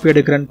ஈஸியாக காப்பி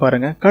எடுக்கிறேன்னு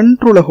பாருங்கள்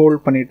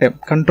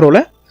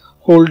கண்ட்ரோலை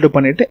ஹோல்டு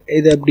பண்ணிவிட்டு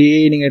இதை அப்படியே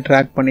நீங்கள்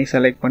ட்ராக் பண்ணி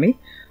செலக்ட் பண்ணி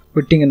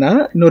விட்டிங்கன்னா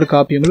இன்னொரு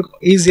காப்பி உங்களுக்கு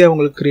ஈஸியாக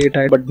உங்களுக்கு க்ரியேட்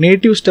ஆகிடும் பட்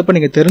நேட்டிவ் ஸ்டெப்பை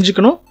நீங்கள்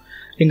தெரிஞ்சுக்கணும்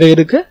இங்கே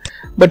இருக்குது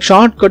பட்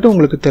ஷார்ட்கட்டும்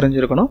உங்களுக்கு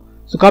தெரிஞ்சிருக்கணும்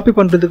ஸோ காப்பி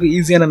பண்ணுறதுக்கு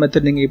ஈஸியான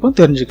மெத்தட் நீங்கள் இப்போ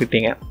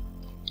தெரிஞ்சுக்கிட்டீங்க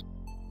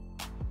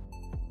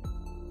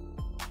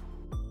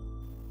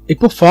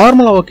இப்போ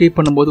ஃபார்முலாவை கீப்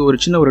பண்ணும்போது ஒரு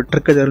சின்ன ஒரு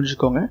ட்ரிக்கை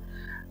தெரிஞ்சுக்கோங்க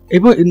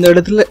இப்போ இந்த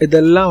இடத்துல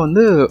இதெல்லாம்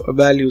வந்து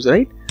வேல்யூஸ்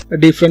ரைட்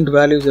டிஃப்ரெண்ட்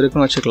வேல்யூஸ்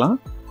இருக்குன்னு வச்சுக்கலாம்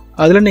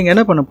அதில் நீங்கள்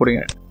என்ன பண்ண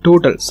போகிறீங்க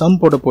டோட்டல் சம்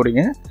போட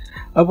போகிறீங்க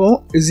அப்போது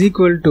இஸ்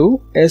ஈக்குவல் டு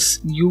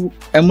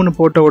SUMனு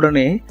போட்ட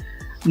உடனே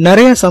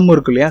நிறைய சம்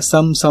இருக்கு இல்லையா,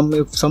 சம்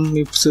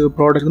இஃப்ஸ்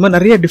ப்ராடக்ட், இந்த மாதிரி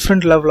நிறைய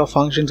டிஃப்ரெண்ட் லெவல் ஆஃப்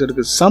ஃபங்க்ஷன்ஸ்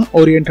இருக்குது. சம்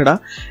ஓரியன்டாக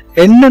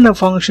என்னென்ன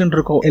ஃபங்க்ஷன்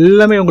இருக்கோ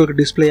எல்லாமே உங்களுக்கு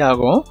டிஸ்பிளே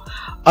ஆகும்.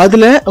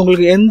 அதில்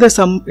உங்களுக்கு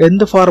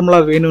எந்த ஃபார்முலா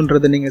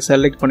வேணுன்றதை நீங்கள்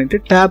செலக்ட் பண்ணிவிட்டு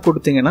டேப்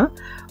கொடுத்தீங்கன்னா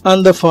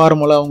அந்த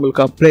ஃபார்முலா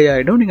உங்களுக்கு அப்ளை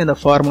ஆகிடும். நீங்கள் அந்த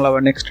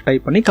ஃபார்முலாவை நெக்ஸ்ட்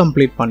டைப் பண்ணி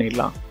கம்ப்ளீட்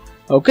பண்ணிடலாம்.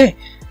 ஓகே,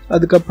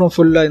 அதுக்கப்புறம்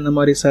ஃபுல்லாக இந்த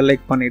மாதிரி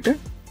செலக்ட் பண்ணிவிட்டு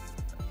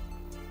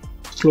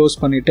க்ளோஸ்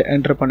பண்ணிவிட்டு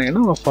என்டர்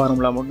பண்ணிங்கன்னா உங்கள்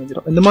ஃபார்முலா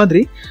முடிஞ்சிடும். இந்த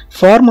மாதிரி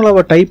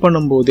ஃபார்முலாவை டைப்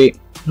பண்ணும்போதே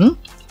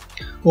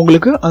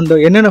உங்களுக்கு அந்த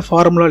என்னென்ன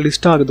ஃபார்முலா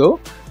லிஸ்ட் ஆகுதோ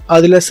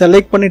அதில்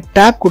செலக்ட் பண்ணி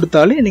டேப்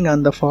கொடுத்தாலே நீங்கள்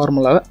அந்த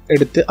ஃபார்முலாவை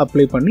எடுத்து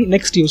அப்ளை பண்ணி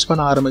நெக்ஸ்ட் யூஸ்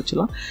பண்ண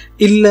ஆரம்பிச்சிடலாம்.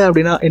 இல்லை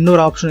அப்படின்னா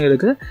இன்னொரு ஆப்ஷன்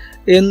இருக்குது,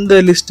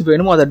 எந்த லிஸ்ட்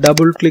வேணுமோ அதை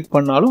டபுள் கிளிக்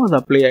பண்ணாலும் அது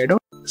அப்ளை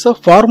ஆகிடும். ஸோ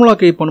ஃபார்முலா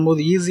கீ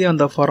பண்ணும்போது ஈஸியாக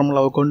அந்த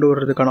ஃபார்முலாவை கொண்டு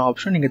வர்றதுக்கான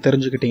ஆப்ஷன் நீங்கள்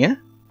தெரிஞ்சுக்கிட்டீங்க.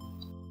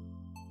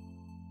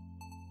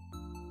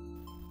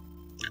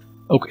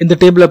 ஓகே, இந்த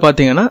டேபிளில்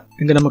பார்த்தீங்கன்னா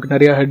இங்கே நமக்கு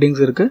நிறையா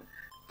ஹெட்டிங்ஸ் இருக்குது,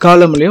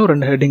 காலம்லேயும்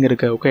 2 ஹெட்டிங்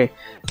இருக்குது. ஓகே,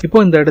 இப்போ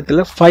இந்த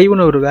இடத்துல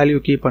 5ன்னு ஒரு வேல்யூ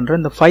கீ பண்ணுறேன்.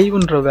 இந்த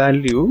 5ன்ற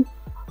வேல்யூ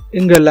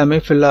இங்கே எல்லாமே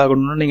ஃபில்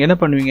ஆகணும்னா நீங்கள் என்ன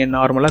பண்ணுவீங்க,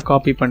 நார்மலாக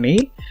காப்பி பண்ணி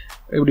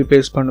இப்படி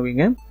பேஸ்ட்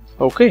பண்ணுவீங்க.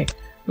 ஓகே,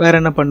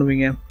 வேறு என்ன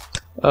பண்ணுவீங்க,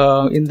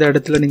 இந்த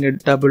இடத்துல நீங்கள்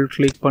டபுள்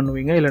கிளிக்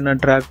பண்ணுவீங்க, இல்லைன்னா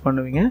ட்ராக்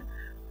பண்ணுவீங்க.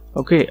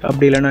 ஓகே,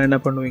 அப்படி இல்லைன்னா என்ன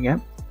பண்ணுவீங்க,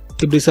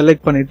 இப்படி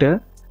செலக்ட் பண்ணிவிட்டு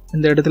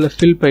இந்த இடத்துல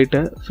ஃபில் போயிட்டு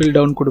ஃபில்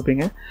டவுன்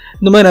கொடுப்பீங்க.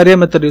 இந்த மாதிரி நிறைய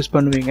மெத்தட் யூஸ்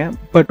பண்ணுவீங்க.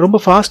 பட் ரொம்ப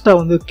ஃபாஸ்ட்டாக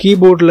வந்து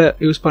கீபோர்டில்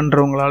யூஸ்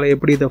பண்ணுறவங்களால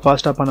எப்படி இதை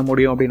ஃபாஸ்ட்டாக பண்ண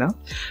முடியும் அப்படின்னா,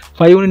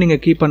 5ன்னு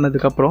நீங்கள் கீ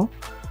பண்ணதுக்கப்புறம்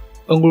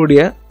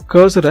உங்களுடைய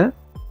கர்சரை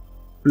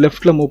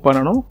லெஃப்டில் மூவ்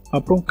பண்ணணும்,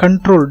 அப்புறம்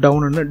கண்ட்ரோல்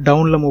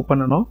டவுனில் மூவ்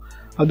பண்ணணும்,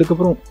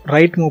 அதுக்கப்புறம்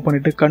ரைட் மூவ்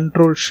பண்ணிவிட்டு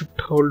கண்ட்ரோல்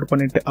ஷிஃப்ட் ஹோல்டு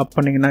பண்ணிவிட்டு அப்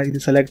பண்ணிங்கன்னா இது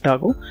செலக்ட்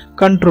ஆகும்.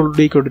 கண்ட்ரோல்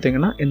டி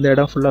கொடுத்தீங்கன்னா இந்த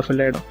இடம் ஃபுல்லாக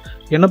ஃபில் ஆகிடும்.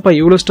 என்னப்பா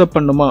இவ்வளோ ஸ்டெப்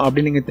பண்ணுமா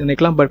அப்படின்னு நீங்கள்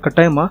நினைக்கலாம். பட்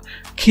கட்டாயமாக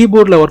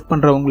கீபோர்டில் ஒர்க்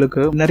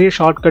பண்ணுறவங்களுக்கு நிறைய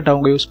ஷார்ட்கட்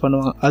அவங்க யூஸ்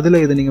பண்ணுவாங்க. அதில்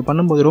இது நீங்கள்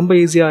பண்ணும்போது ரொம்ப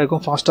ஈஸியாக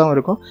இருக்கும், ஃபாஸ்ட்டாகவும்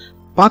இருக்கும்,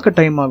 பார்க்க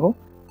டைம் ஆகும்.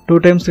 2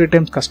 times 3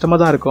 times கஷ்டமாக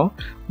தான் இருக்கும்.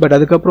 பட்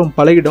அதுக்கப்புறம்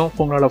பழகிடும்,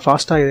 உங்களால்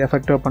ஃபாஸ்ட்டாக இதை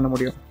எஃபெக்டிவாக பண்ண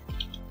முடியும்.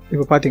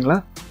 இப்போ பார்த்தீங்களா,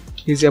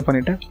 ஈஸியாக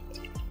பண்ணிவிட்டு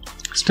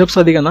ஸ்டெப்ஸ்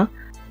அதிகம் தான்,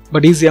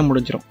 பட் ஈஸியாக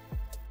முடிஞ்சிடும்.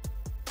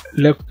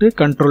 Left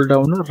control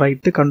down,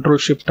 right control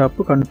shift அப்,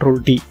 control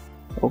D.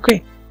 Okay,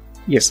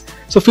 S.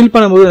 So fill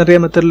பண்ணும்போது நிறைய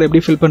மெத்தடில்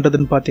எப்படி ஃபில்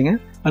பண்ணுறதுன்னு பார்த்தீங்க.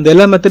 அந்த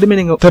எல்லா மெத்தடுமே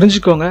நீங்கள்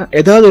தெரிஞ்சுக்கோங்க.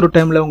 ஏதாவது ஒரு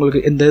டைமில்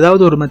உங்களுக்கு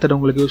ஏதாவது ஒரு மெத்தட்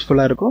உங்களுக்கு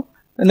யூஸ்ஃபுல்லாக இருக்கும்.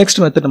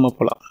 நெக்ஸ்ட் மெத்தட் நம்ம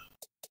போகலாம்.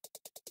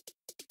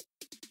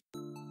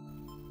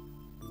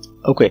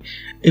 ஓகே,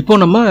 இப்போ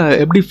நம்ம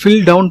எப்படி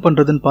ஃபில் டவுன்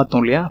பண்ணுறதுன்னு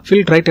பார்த்தோம் இல்லையா,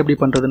 ஃபில் ரைட் எப்படி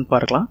பண்ணுறதுன்னு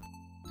பார்க்கலாம்.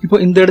 இப்போ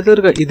இந்த இடத்துல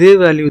இருக்க இதே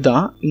வேல்யூ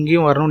தான்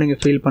இங்கேயும் வரணும்.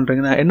 நீங்கள் ஃபீல்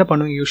பண்ணுறீங்கன்னா என்ன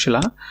பண்ணுவீங்க,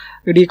 யூஸ்வலாக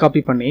இடையே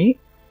காப்பி பண்ணி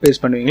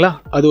பேஸ்ட் பண்ணுவீங்களா,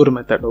 அது ஒரு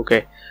மெத்தட். ஓகே,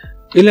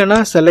 இல்லைனா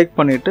செலக்ட்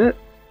பண்ணிவிட்டு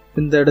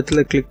இந்த இடத்துல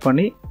கிளிக்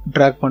பண்ணி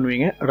ட்ராக்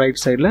பண்ணுவீங்க ரைட்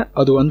சைடில்,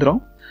 அது வந்துடும்.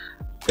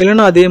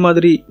 இல்லைனா அதே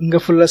மாதிரி இங்கே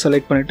ஃபுல்லாக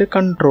செலக்ட் பண்ணிவிட்டு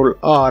கண்ட்ரோல்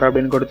ஆர்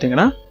அப்படின்னு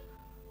கொடுத்தீங்கன்னா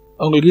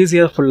உங்களுக்கு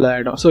ஈஸியாக ஃபுல்லாக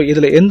ஆகிடும். ஸோ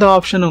இதில் எந்த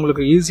ஆப்ஷன்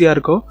உங்களுக்கு ஈஸியாக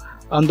இருக்கோ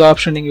அந்த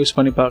ஆப்ஷன் நீங்கள் யூஸ்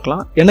பண்ணி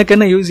பார்க்கலாம். எனக்கு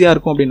என்ன ஈஸியாக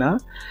இருக்கும் அப்படின்னா,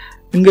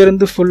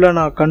 இங்கேருந்து ஃபுல்லாக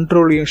நான்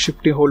கண்ட்ரோலையும்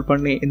ஷிஃப்ட்டையும் ஹோல்ட்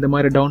பண்ணி இந்த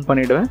மாதிரி டவுன்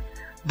பண்ணிவிடுவேன்.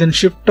 தென்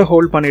ஷிஃப்ட்டை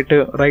ஹோல்ட் பண்ணிவிட்டு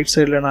ரைட்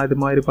சைடில் நான் இது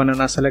மாதிரி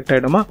நான் செலக்ட்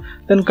ஆகிடுமா,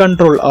 தென்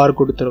கண்ட்ரோல் ஆர்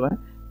கொடுத்துருவேன்.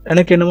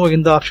 எனக்கு என்னமோ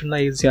இந்த ஆப்ஷன்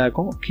தான் ஈஸியாக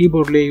இருக்கும்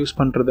கீபோர்ட்லேயே யூஸ்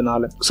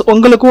பண்ணுறதுனால. ஸோ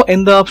உங்களுக்கும்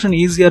எந்த ஆப்ஷன்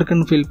ஈஸியாக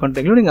இருக்குன்னு ஃபீல்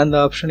பண்ணுறீங்களோ நீங்கள் அந்த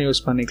ஆப்ஷனை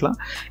யூஸ் பண்ணிக்கலாம்.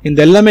 இந்த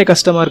எல்லாமே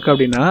கஷ்டமாக இருக்குது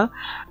அப்படின்னா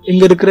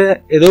இங்கே இருக்கிற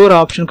ஏதோ ஒரு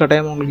ஆப்ஷன்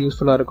கட்டாயமாக உங்களுக்கு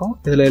யூஸ்ஃபுல்லாக இருக்கும்.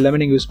 இதில்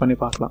எல்லாமே நீங்கள் யூஸ் பண்ணி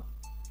பார்க்கலாம்.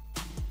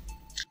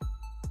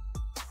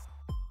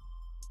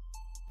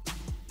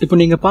 இப்போ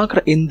நீங்கள் பார்க்குற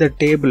இந்த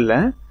டேபிளில்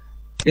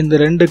இந்த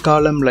 2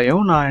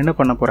 காலம்லையும் நான் என்ன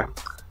பண்ண போகிறேன்,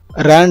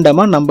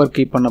 ரேண்டமாக நம்பர்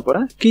கீ பண்ண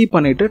போகிறேன். கீ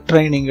பண்ணிவிட்டு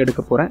ட்ரைனிங்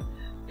எடுக்க போகிறேன்.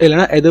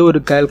 இல்லைனா ஏதோ ஒரு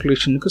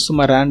கால்குலேஷனுக்கு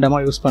சும்மா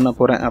ரேண்டமாக யூஸ் பண்ண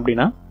போகிறேன்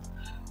அப்படின்னா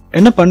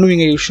என்ன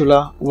பண்ணுவீங்க,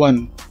 யூஸ்வலாக 1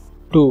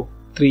 2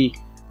 3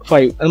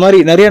 5 அது மாதிரி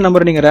நிறைய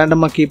நம்பர் நீங்கள்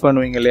ரேண்டமாக கீ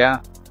பண்ணுவீங்க இல்லையா.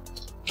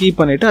 கீ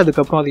பண்ணிவிட்டு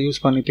அதுக்கப்புறம் அதை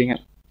யூஸ் பண்ணிப்பீங்க.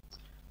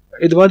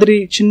 இது மாதிரி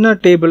சின்ன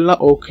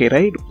டேபிள்னால் ஓகே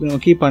ரைட், நம்ம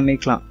கீ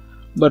பண்ணிக்கலாம்.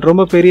 பட்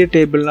ரொம்ப பெரிய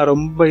டேபிள்னால்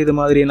ரொம்ப இது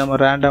மாதிரி நம்ம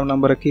ரேண்டம்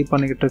நம்பரை கீ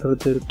பண்ணிக்கிட்டு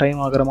இருக்கிறது டைம்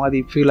ஆகிற மாதிரி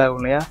ஃபீல் ஆகும்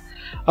இல்லையா.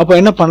 அப்போ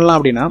என்ன பண்ணலாம்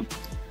அப்படின்னா,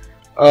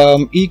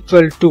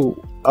 ஈக்குவல் டு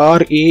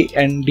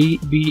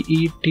RANDBETWEEN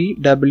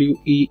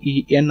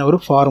ஒரு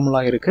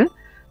ஃபார்முலா இருக்குது,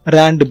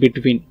 ரேண்ட்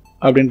பிட்வீன்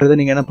அப்படின்றத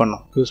நீங்கள் என்ன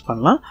பண்ணணும், யூஸ்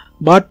பண்ணலாம்.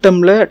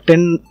 பாட்டமில்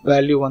 10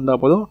 வேல்யூ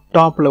வந்தால் போதும்,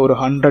 டாப்பில் ஒரு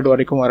 100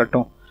 வரைக்கும்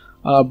வரட்டும்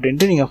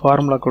அப்படின்ட்டு நீங்கள்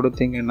ஃபார்முலா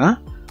கொடுத்தீங்கன்னா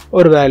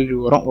ஒரு வேல்யூ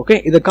வரும். ஓகே,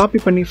 இதை காப்பி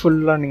பண்ணி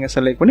ஃபுல்லாக நீங்கள்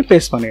செலக்ட் பண்ணி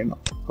பேஸ்ட்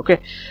பண்ணிடணும். ஓகே,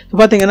 இப்போ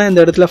பார்த்தீங்கன்னா இந்த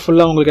இடத்துல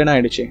ஃபுல்லாக உங்களுக்கு என்ன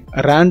ஆகிடுச்சு,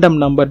 ரேண்டம்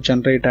நம்பர்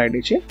ஜென்ரேட்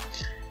ஆகிடுச்சு.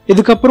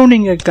 இதுக்கப்புறம்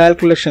நீங்கள்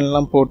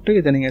கால்குலேஷன்லாம் போட்டு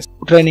இதை நீங்கள்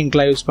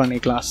ட்ரைனிங்லாம் யூஸ்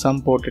பண்ணிக்கலாம். சம்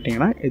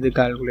போட்டுட்டிங்கன்னா இது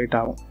கால்குலேட்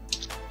ஆகும்.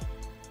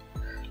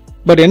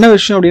 பட் என்ன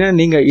விஷயம் அப்படின்னா,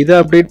 நீங்கள் இதை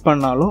அப்டேட்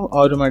பண்ணாலும்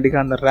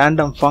ஆட்டோமேட்டிக்காக அந்த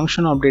ரேண்டம்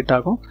ஃபங்க்ஷனும் அப்டேட்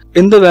ஆகும்.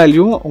 எந்த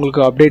வேல்யூவும்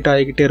உங்களுக்கு அப்டேட்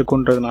ஆகிக்கிட்டே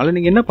இருக்குன்றதுனால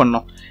நீங்கள் என்ன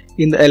பண்ணணும்,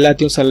 இந்த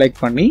எல்லாத்தையும்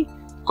செலக்ட் பண்ணி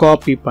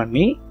காப்பி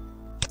பண்ணி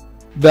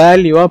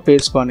வேல்யூவாக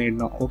பேஸ்ட்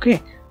பண்ணிடணும். ஓகே,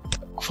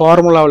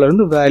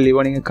 ஃபார்முலாவிலேருந்து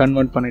வேல்யூவாக நீங்கள்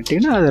கன்வெர்ட்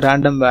பண்ணிட்டீங்கன்னா அது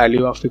ரேண்டம்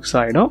வேல்யூவாக ஃபிக்ஸ்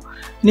ஆகிடும்.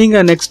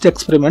 நீங்கள் நெக்ஸ்ட்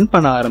எக்ஸ்பெரிமெண்ட்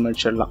பண்ண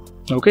ஆரம்பிச்சிடலாம்.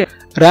 ஓகே,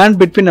 ரேண்ட்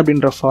பிட்வீன்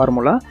அப்படின்ற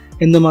ஃபார்முலா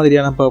இந்த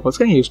மாதிரியான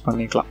பர்பஸ்க்கு யூஸ்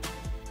பண்ணிக்கலாம்.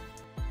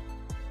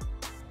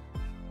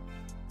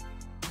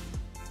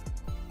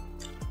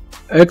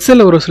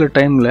 எக்ஸலில் ஒரு சில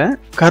டைமில்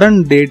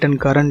கரண்ட் டேட் அண்ட்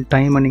கரண்ட்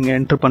டைமை நீங்கள்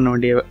என்ட்ரு பண்ண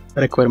வேண்டிய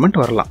ரெக்குவயர்மெண்ட்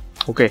வரலாம்.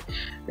 ஓகே,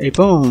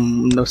 இப்போ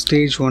இந்த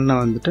ஸ்டேஜ் 1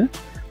 வந்துட்டு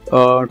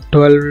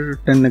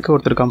 12:10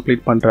 ஒருத்தர்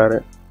கம்ப்ளீட் பண்ணுறாரு.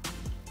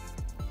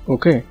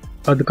 ஓகே,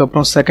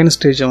 அதுக்கப்புறம் செகண்ட்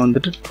ஸ்டேஜை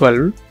வந்துட்டு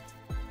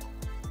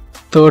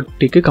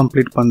 12:30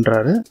 கம்ப்ளீட்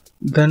பண்ணுறாரு.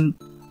 தென்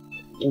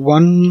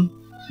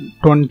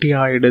 1:20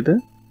 ஆகிடுது.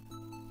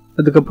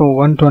 அதுக்கப்புறம்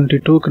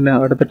 1:22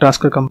 அடுத்த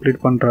டாஸ்க்கை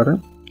கம்ப்ளீட் பண்ணுறாரு.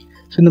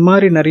 ஸோ இந்த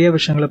மாதிரி நிறைய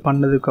விஷயங்களை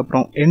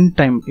பண்ணதுக்கப்புறம் எண்ட்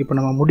டைம் இப்போ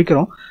நம்ம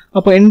முடிக்கிறோம்.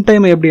 அப்போ எண்ட்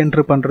டைமை எப்படி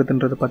என்ட்ரு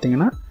பண்ணுறதுன்றது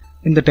பார்த்தீங்கன்னா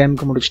இந்த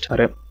டைமுக்கு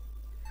முடிச்சிட்டாரு.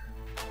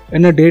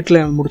 என்ன டேட்டில்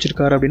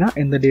முடிச்சிருக்காரு அப்படின்னா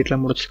இந்த டேட்டில்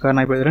முடிச்சிருக்காரு.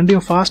 நான் இப்போ இது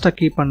ரெண்டையும் ஃபாஸ்ட்டாக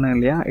கீப் பண்ணேன்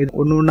இல்லையா, இது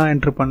ஒன்று ஒன்றா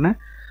என்ட்ரு பண்ணேன்.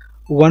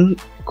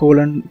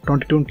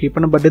 1:22 கீப்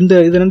பண்ணேன். பட்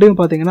இது ரெண்டையும்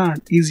பார்த்தீங்கன்னா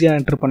ஈஸியாக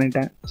என்ட்ரு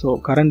பண்ணிட்டேன். ஸோ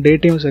கரண்ட்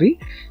டேட்டையும் சரி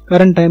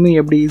கரண்ட் டைமையும்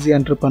எப்படி ஈஸியாக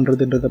என்ட்ரு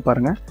பண்ணுறதுன்றதை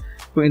பாருங்கள்.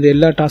 இப்போ இந்த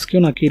எல்லா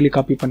டாஸ்க்கையும் நான் கீழே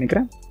காப்பி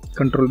பண்ணிக்கிறேன்.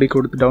 Ctrl D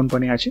கொடுத்து டவுன்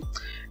பண்ணியாச்சு.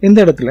 இந்த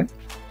இடத்துல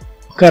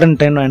கரண்ட்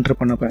டைம் நான் என்ட்ரு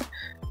பண்ணப்பேன்.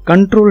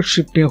 கண்ட்ரோல்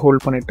ஷிஃப்ட்டையும்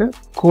ஹோல்ட் பண்ணிவிட்டு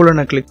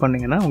கோலனை கிளிக்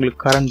பண்ணிங்கன்னா உங்களுக்கு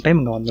கரண்ட் டைம்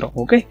இங்கே வந்துடும்.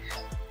 ஓகே,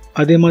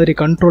 அதே மாதிரி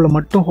கண்ட்ரோலை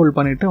மட்டும் ஹோல்ட்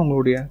பண்ணிவிட்டு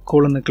உங்களுடைய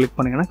கோலனை கிளிக்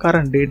பண்ணிங்கன்னா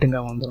கரண்ட் டேட்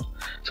இங்கே வந்துடும்.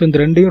 ஸோ இந்த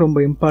ரெண்டையும் ரொம்ப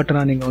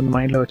இம்பார்ட்டண்ட்டாக நீங்கள் வந்து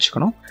மைண்டில்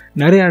வச்சுக்கணும்.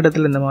 நிறைய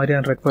இடத்துல இந்த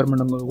மாதிரியான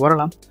ரெக்குவயர்மெண்ட் உங்களுக்கு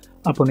வரலாம்.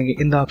 அப்போ நீங்கள்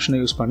இந்த ஆப்ஷனை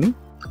யூஸ் பண்ணி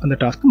அந்த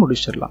டாஸ்க்கு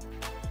முடிச்சிடலாம்.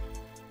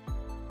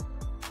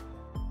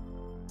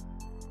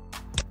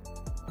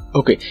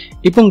 ஓகே,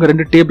 இப்போ உங்கள்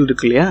 2 டேபிள்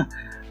இருக்கு இல்லையா,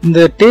 இந்த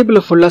டேபிளை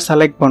ஃபுல்லாக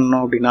செலக்ட்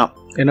பண்ணோம் அப்படின்னா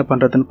என்ன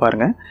பண்ணுறதுன்னு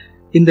பாருங்கள்.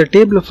 இந்த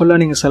டேபிளை ஃபுல்லாக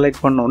நீங்கள் செலக்ட்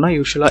பண்ணோன்னா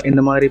யூஸ்வலாக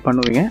இந்த மாதிரி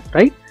பண்ணுவீங்க,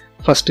 ரைட்?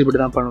 ஃபஸ்ட்டு இப்படி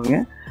தான் பண்ணுவீங்க.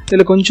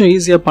 இதில் கொஞ்சம்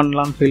ஈஸியாக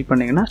பண்ணலாம்னு ஃபீல்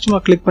பண்ணிங்கன்னா சும்மா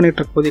கிளிக் பண்ணிட்டு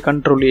இருக்கும்போதே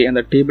Ctrl A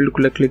அந்த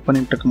டேபிளுக்குள்ளே கிளிக்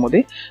பண்ணிட்டு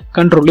இருக்கும்போதே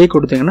Ctrl A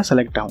கொடுத்தீங்கன்னா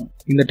செலக்ட் ஆகும்.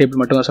 இந்த டேபிள்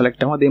மட்டும் தான்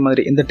செலக்ட் ஆகும். அதே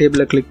மாதிரி இந்த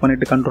டேபிளை கிளிக்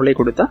பண்ணிவிட்டு Ctrl A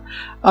கொடுத்தா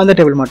அந்த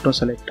டேபிள் மட்டும்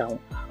செலக்ட்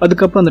ஆகும்.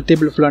 அதுக்கப்புறம் அந்த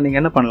டேபிள் ஃபுல்லாக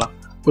நீங்கள் என்ன பண்ணலாம்,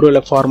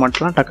 ஒருவேளை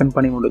ஃபார்மேட்லாம் டக்குன்னு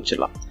பண்ணி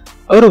முடிச்சிடலாம்.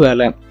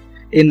 ஒருவேளை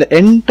இந்த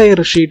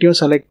என்டையர் ஷீட்டையும்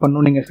செலக்ட்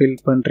பண்ணணும் நீங்கள் ஃபீல்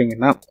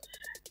பண்ணுறீங்கன்னா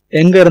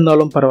எங்கே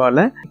இருந்தாலும்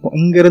பரவாயில்ல, இப்போ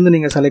இங்கேருந்து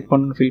நீங்கள் செலக்ட்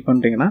பண்ணணும்னு ஃபீல்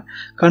பண்ணுறீங்கன்னா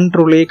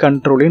Ctrl A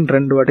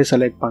 2 வாட்டி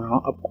செலக்ட்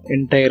பண்ணணும். அப்போ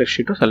என்டையர்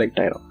ஷீட்டும் செலக்ட்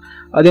ஆகிடும்.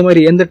 அதே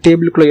மாதிரி எந்த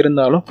டேபிளுக்குள்ளே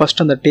இருந்தாலும்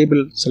ஃபஸ்ட் அந்த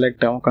டேபிள்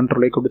செலக்ட் ஆகும்.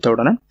 Ctrl A கொடுத்த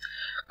உடனே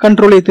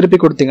Ctrl A திருப்பி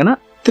கொடுத்தீங்கன்னா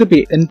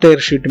திருப்பி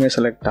என்டையர் ஷீட்டுமே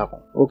செலக்ட்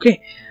ஆகும். ஓகே,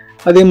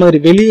 அதே மாதிரி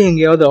வெளியே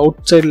எங்கேயாவது அவுட்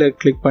சைடில்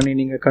கிளிக் பண்ணி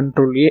நீங்கள்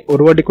Ctrl A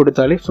ஒரு வாட்டி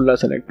கொடுத்தாலே ஃபுல்லாக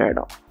செலக்ட்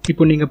ஆகிடும்.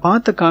 இப்போ நீங்கள்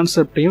பார்த்த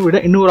கான்செப்டையும் விட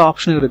இன்னொரு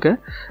ஆப்ஷன் இருக்குது.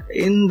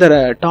 இந்த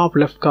டாப்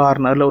லெஃப்ட்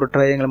கார்னரில் ஒரு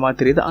ட்ரையாங்கிள் மாதிரி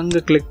தெரியுது, அங்கே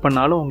கிளிக்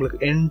பண்ணாலும் உங்களுக்கு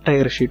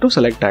என்டையர் ஷீட்டும்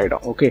செலக்ட்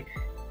ஆகிடும். ஓகே,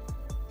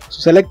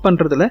 செலக்ட்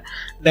பண்ணுறதுல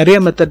நிறைய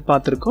மெத்தட்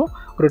பார்த்துருக்கோம்.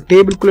 ஒரு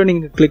டேபிள்குள்ளே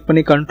நீங்கள் கிளிக்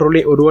பண்ணி Ctrl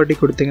A ஒரு வாட்டி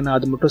கொடுத்தீங்கன்னா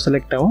அது மட்டும்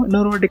செலக்ட் ஆகும்.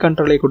 இன்னொரு வாட்டி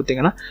Ctrl A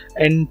கொடுத்தீங்கன்னா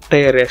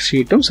என்டையர்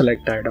ஷீட்டும்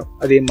செலக்ட் ஆகிடும்.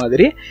 அதே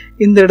மாதிரி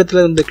இந்த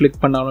இடத்துல வந்து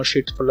கிளிக் பண்ணாலும்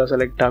ஷீட்ஸ் ஃபுல்லாக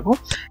செலக்ட் ஆகும்.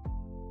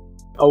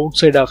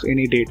 outside of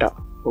any data.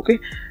 Okay,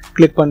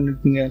 click பண்ணி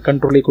நீங்கள்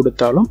Ctrl A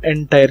கொடுத்தாலும்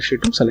என்டையர்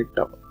ஷீட்டும் செலக்ட்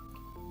ஆகும்.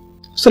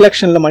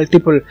 செலெக்ஷனில்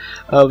மல்டிபிள்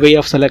வே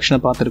ஆஃப் செலெக்ஷனை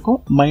பார்த்துருக்கோம்.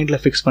 மைண்டில்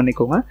ஃபிக்ஸ்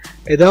பண்ணிக்கோங்க.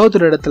 ஏதாவது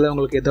ஒரு இடத்துல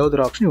உங்களுக்கு ஏதாவது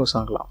ஒரு ஆப்ஷன் யூஸ்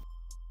ஆகலாம்.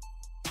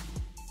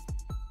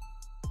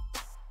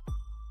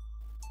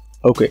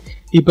 ஓகே,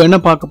 இப்போ என்ன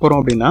பார்க்க போகிறோம்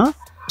அப்படின்னா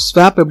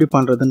ஸ்வாப் எப்படி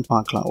பண்ணுறதுன்னு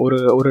பார்க்கலாம். ஒரு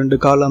 2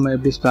 காலம்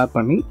எப்படி ஸ்வாப்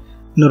பண்ணி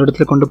இன்னொரு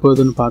இடத்துல கொண்டு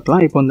போகுதுன்னு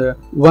பார்க்கலாம். இப்போ இந்த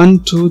 1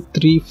 2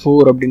 3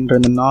 4 அப்படின்ற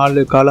இந்த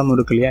 4 காலம்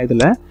இருக்கு இல்லையா,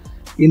 இதில்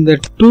இந்த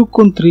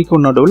 2க்கும்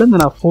 3க்கும் நடுவில் இந்த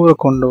நான் 4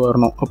 கொண்டு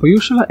வரணும். அப்போ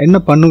யூஸ்வலாக என்ன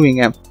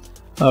பண்ணுவீங்க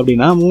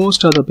அப்படின்னா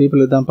மோஸ்ட் ஆஃப் த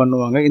பீப்புள் இதுதான்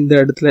பண்ணுவாங்க. இந்த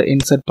இடத்துல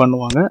இன்சர்ட்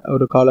பண்ணுவாங்க,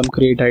 ஒரு காலம்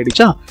கிரியேட்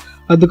ஆகிடுச்சா,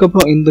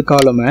 அதுக்கப்புறம் இந்த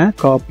காலமை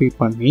காப்பி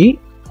பண்ணி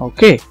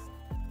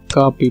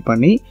காப்பி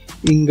பண்ணி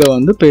இங்கே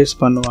வந்து பேஸ்ட்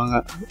பண்ணுவாங்க.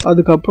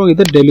 அதுக்கப்புறம்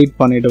இதை டெலீட்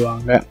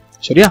பண்ணிவிடுவாங்க.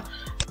 சரியா,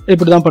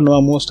 இப்படி தான்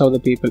பண்ணுவாங்க மோஸ்ட் ஆஃப் த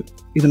பீப்புள்.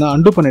 இதை நான்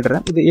அண்டு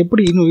பண்ணிடுறேன். இது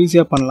எப்படி இன்னும்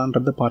ஈஸியாக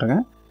பண்ணலான்றதை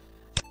பாருங்கள்.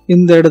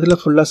 இந்த இடத்துல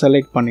ஃபுல்லாக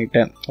செலக்ட்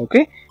பண்ணிட்டேன்.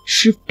 ஓகே,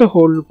 ஷிஃப்ட்டை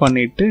ஹோல்ட்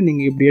பண்ணிவிட்டு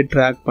நீங்கள் இப்படியே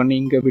ட்ராக் பண்ணி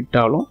இங்கே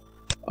விட்டாலும்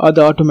அது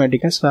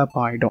ஆட்டோமேட்டிக்காக ஸ்வாப்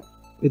ஆகிடும்.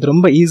 இது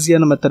ரொம்ப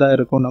ஈஸியான மெத்தடாக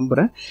இருக்கும்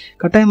நம்புகிறேன்.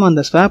 கட்டாயமாக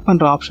அந்த ஸ்வாப்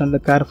பண்ணுற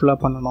ஆப்ஷனில் கேர்ஃபுல்லாக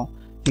பண்ணணும்.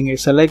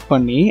 நீங்கள் செலக்ட்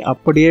பண்ணி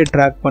அப்படியே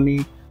ட்ராக் பண்ணி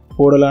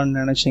போடலான்னு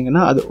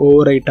நினச்சிங்கன்னா அது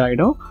ஓவர் ரைட்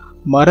ஆகிடும்.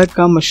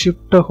 மறக்காமல்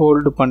ஷிஃப்ட்டை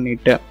ஹோல்டு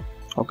பண்ணிவிட்டு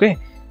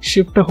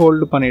ஷிஃப்ட்டை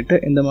ஹோல்டு பண்ணிவிட்டு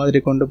இந்த மாதிரி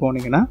கொண்டு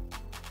போனீங்கன்னா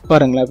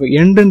பாருங்களேன். இப்போ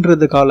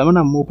எண்டுன்றது காலமாக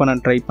நான் மூவ் பண்ண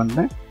ட்ரை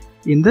பண்ணேன்.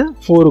 இந்த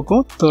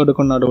 4க்கும்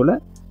 3க்கும் நடுவில்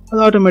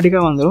அது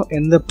ஆட்டோமேட்டிக்காக வந்துடும்.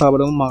 எந்த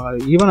ப்ராப்ளமும் ஆகாது.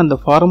 ஈவன் அந்த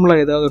ஃபார்முலா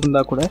ஏதாவது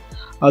இருந்தால் கூட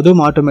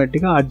அதுவும்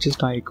ஆட்டோமேட்டிக்காக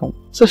அட்ஜஸ்ட் ஆகிக்கும்.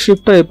 ஸோ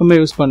ஷிஃப்ட்டை எப்பவுமே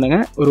யூஸ்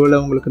பண்ணுங்கள். ஒருவேளை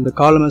உங்களுக்கு இந்த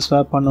காலமை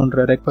ஸ்வாப்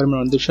பண்ணுன்ற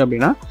ரெக்வயர்மெண்ட் வந்துச்சு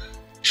அப்படின்னா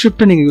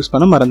ஷிஃப்ட்டை நீங்கள் யூஸ்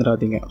பண்ண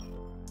மறந்துடாதீங்க.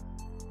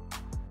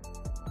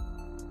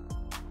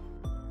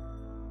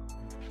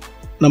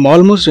 நம்ம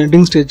ஆல்மோஸ்ட்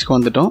எண்டிங் ஸ்டேஜ்க்கு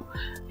வந்துட்டோம்.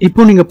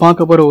 இப்போ நீங்கள்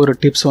பார்க்க போகிற ஒரு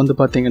டிப்ஸ் வந்து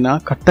பார்த்தீங்கன்னா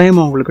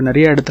கட்டாயமாக உங்களுக்கு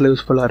நிறைய இடத்துல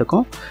யூஸ்ஃபுல்லாக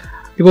இருக்கும்.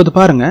 இப்போ அது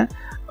பாருங்கள்,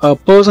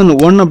 பர்சன்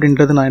 1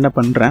 அப்படின்றது நான் என்ன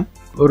பண்ணுறேன்,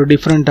 ஒரு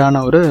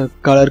டிஃப்ரெண்ட்டான ஒரு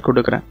கலர்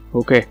கொடுக்குறேன்.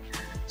 ஓகே,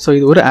 ஸோ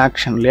இது ஒரு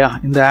ஆக்ஷன் இல்லையா,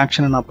 இந்த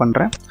ஆக்ஷனை நான்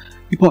பண்ணுறேன்.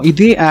 இப்போ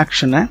இதே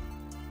ஆக்ஷனை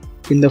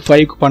இந்த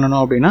 5க்கு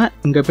பண்ணணும் அப்படின்னா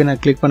இங்கே போய்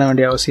நான் கிளிக் பண்ண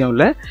வேண்டிய அவசியம்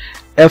இல்லை.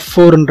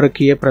 F4ன்ற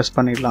கீயை ப்ரெஸ்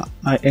பண்ணிடலாம்.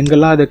 நான்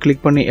எங்கெல்லாம் அதை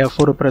கிளிக் பண்ணி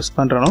F4 ப்ரெஸ்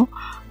பண்ணுறனோ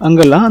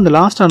அங்கெல்லாம் அந்த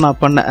லாஸ்ட்டாக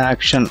நான் பண்ண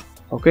ஆக்ஷன்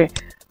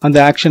அந்த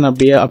ஆக்ஷன்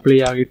அப்படியே அப்ளை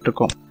ஆகிட்டு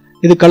இருக்கும்.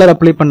 இது கலர்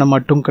அப்ளை பண்ண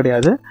மட்டும்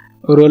கிடையாது,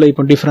 ஒருவேளை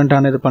இப்போ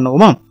டிஃப்ரெண்டான இது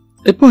பண்ணுவோமா?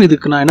 இப்போ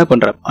இதுக்கு நான் என்ன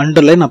பண்றேன்,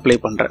 அண்டர்லைன் அப்ளை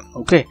பண்றேன்.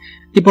 ஓகே,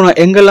 இப்போ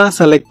நான் எங்கெல்லாம்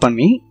செலக்ட்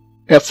பண்ணி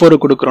F4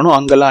 கொடுக்குறேனோ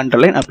அங்கெல்லாம்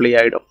அண்டர்லைன் அப்ளை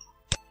ஆகிடும்.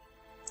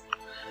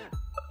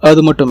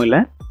 அது மட்டும் இல்லை,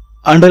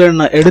 அண்டர்லைன்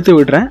நான் எடுத்து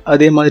விடுறேன்,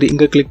 அதே மாதிரி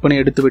இங்கே கிளிக் பண்ணி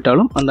எடுத்து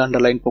விட்டாலும் அந்த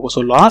அண்டர்லைன் போகும்.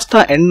 ஸோ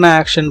லாஸ்ட்டாக என்ன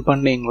ஆக்ஷன்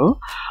பண்ணீங்களோ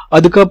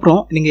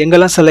அதுக்கப்புறம் நீங்கள்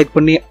எங்கெல்லாம் செலக்ட்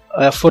பண்ணி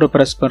F4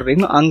 ப்ரெஸ்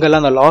பண்ணுறீங்களோ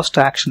அங்கெல்லாம் அந்த லாஸ்ட்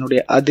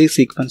ஆக்ஷனுடைய அதே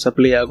சீக்வன்ஸ்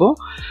அப்ளை ஆகும்.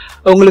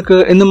 உங்களுக்கு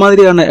இந்த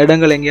மாதிரியான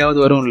இடங்கள் எங்கேயாவது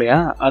வரும் இல்லையா,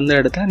 அந்த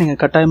இடத்துல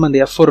நீங்கள் கட்டாயமாக அந்த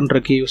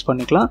F4ன்ற கீ யூஸ்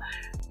பண்ணிக்கலாம்.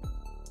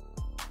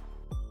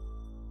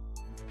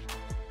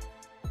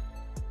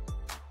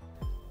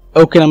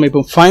 ஓகே, நம்ம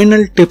இப்போ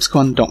ஃபைனல் டிப்ஸ்க்கு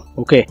வந்துட்டோம்.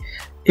 ஓகே,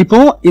 இப்போ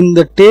இந்த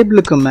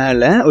டேபிளுக்கு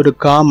மேலே ஒரு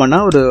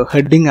காமனாக ஒரு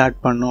ஹெட்டிங் ஆட்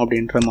பண்ணும்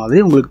அப்படின்ற மாதிரி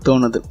உங்களுக்கு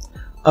தோணுது.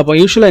 அப்போ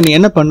யூஸ்வலாக நீ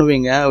என்ன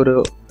பண்ணுவீங்க, ஒரு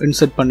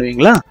இன்சர்ட்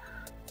பண்ணுவீங்களா,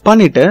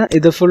 பண்ணிவிட்டு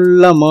இதை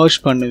ஃபுல்லாக மர்ஜ்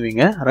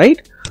பண்ணுவீங்க.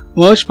 ரைட்,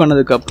 மர்ஜ்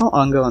பண்ணதுக்கப்புறம்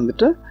அங்கே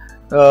வந்துட்டு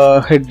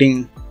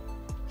ஹெட்டிங்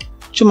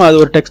சும்மா அது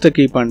ஒரு டெக்ஸ்ட்டை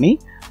கீ பண்ணி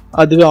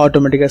அதுவே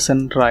ஆட்டோமேட்டிக்காக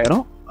சென்டர்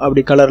ஆயிரும்.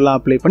 அப்படி கலர்லாம்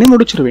அப்ளை பண்ணி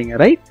முடிச்சிருவீங்க.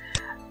 ரைட்,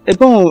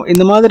 இப்போ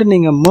இந்த மாதிரி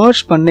நீங்கள்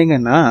மர்ஜ்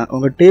பண்ணீங்கன்னா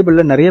உங்கள்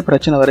டேபிளில் நிறைய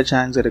பிரச்சனை வர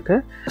சான்ஸ்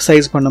இருக்குது.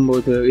 சைஸ்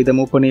பண்ணும்போது இதை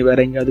மூவ் பண்ணி வேற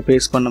எங்கேயாவது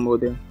பேஸ்ட்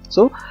பண்ணும்போது.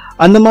 ஸோ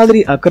அந்த மாதிரி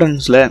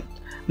அக்கரன்ஸில்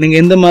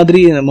நீங்கள் இந்த மாதிரி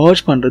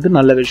மர்ஜ் பண்ணுறது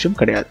நல்ல விஷயம்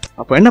கிடையாது.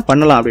 அப்போ என்ன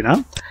பண்ணலாம் அப்படின்னா,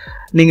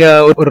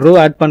 நீங்கள் ஒரு ரோ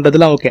ஆட்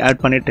பண்ணுறதுலாம் ஓகே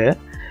ஆட் பண்ணிவிட்டு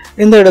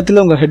இந்த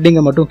இடத்துல உங்கள்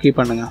ஹெட்டிங்கை மட்டும் கீப்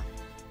பண்ணுங்கள்.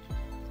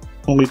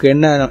 உங்களுக்கு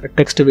என்ன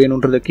டெக்ஸ்ட்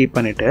வேணுன்றதை கீப்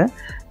பண்ணிவிட்டு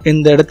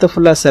இந்த இடத்த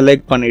ஃபுல்லாக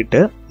செலக்ட்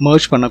பண்ணிவிட்டு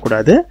மர்ஜ்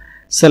பண்ணக்கூடாது,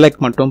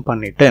 செலக்ட் மட்டும்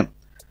பண்ணிவிட்டு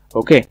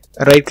ஓகே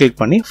ரைட் கிளிக்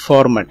பண்ணி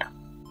ஃபார்மேட்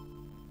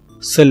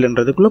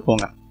செல்ன்றதுக்குள்ளே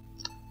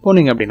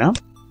போனீங்க அப்படின்னா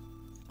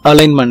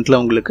அலைன்மெண்ட்டில்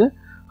உங்களுக்கு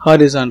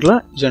ஹாரிசான்டலாக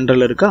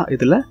ஜென்ரல் இருக்கா,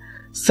 இதில்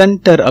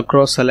சென்டர்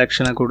அக்ராஸ்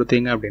செலெக்ஷனை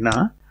கொடுத்தீங்க அப்படின்னா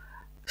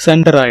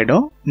சென்டர்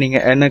ஆகிடும்.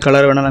 நீங்கள் என்ன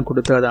கலர் வேணாலும்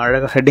கொடுத்து அதை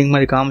அழகாக ஹெட்டிங்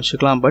மாதிரி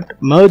காமிச்சிக்கலாம். பட்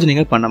மர்ஜ்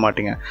நீங்கள் பண்ண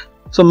மாட்டீங்க.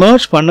 ஸோ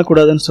மர்ஜ்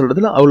பண்ணக்கூடாதுன்னு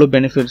சொல்கிறதுல அவ்வளோ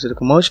பெனிஃபிட்ஸ்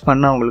இருக்குது. மர்ஜ்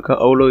பண்ணால் உங்களுக்கு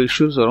அவ்வளோ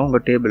இஷ்யூஸ் வரும்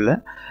உங்கள் டேபிளில்.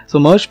 ஸோ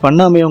மர்ஜ்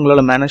பண்ணாமையே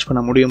உங்களால் மேனேஜ்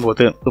பண்ண முடியும்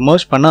போது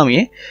மர்ஜ்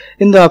பண்ணாமையே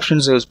இந்த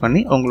ஆப்ஷன்ஸ் யூஸ்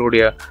பண்ணி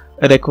உங்களுடைய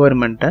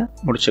ரெக்குவயர்மெண்ட்டை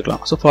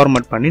முடிச்சுக்கலாம். ஸோ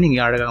ஃபார்மேட் பண்ணி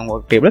நீங்கள் அழகாக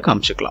உங்கள் டேபிளை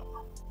காமிச்சிக்கலாம்.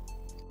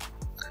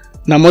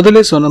 நான்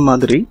முதல்ல சொன்ன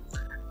மாதிரி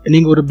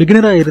நீங்கள் ஒரு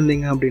பிகினராக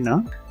இருந்தீங்க அப்படின்னா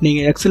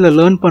நீங்கள் எக்ஸலில்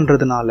லேர்ன்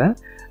பண்ணுறதுனால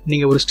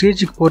நீங்கள் ஒரு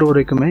ஸ்டேஜுக்கு போகிற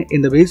வரைக்குமே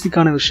இந்த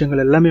பேசிக்கான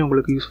விஷயங்கள் எல்லாமே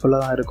உங்களுக்கு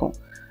யூஸ்ஃபுல்லாக தான் இருக்கும்.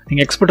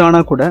 நீங்கள் எக்ஸ்பர்ட்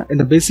ஆனால் கூட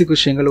இந்த பேசிக்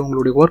விஷயங்கள்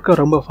உங்களுடைய ஒர்க்கை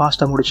ரொம்ப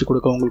ஃபாஸ்ட்டாக முடிச்சு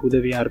கொடுக்க உங்களுக்கு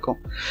உதவியாக இருக்கும்.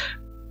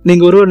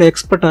 நீங்கள் ஒரு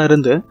எக்ஸ்பர்ட்டாக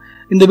இருந்து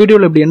இந்த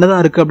வீடியோவில் இப்படி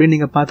என்னதான் இருக்குது அப்படின்னு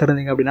நீங்கள்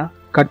பார்த்துருந்தீங்க அப்படின்னா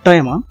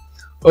கட்டாயமாக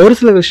ஒரு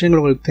சில விஷயங்கள்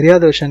உங்களுக்கு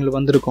தெரியாத விஷயங்கள்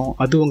வந்திருக்கும்,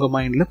 அது உங்கள்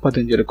மைண்டில்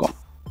பதிஞ்சிருக்கும்.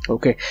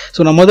 ஓகே, ஸோ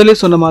நான் முதலே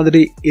சொன்ன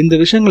மாதிரி இந்த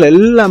விஷயங்கள்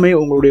எல்லாமே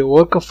உங்களுடைய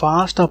ஒர்க்கை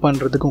ஃபாஸ்ட்டாக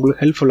பண்ணுறதுக்கு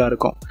உங்களுக்கு ஹெல்ப்ஃபுல்லாக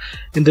இருக்கும்.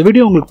 இந்த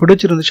வீடியோ உங்களுக்கு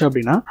பிடிச்சிருந்துச்சு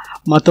அப்படின்னா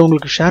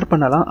மற்றவங்களுக்கு ஷேர்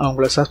பண்ணலாம்,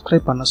 அவங்கள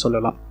சப்ஸ்கிரைப் பண்ண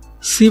சொல்லலாம்.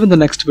 See you in the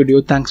next video.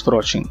 Thanks for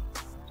watching.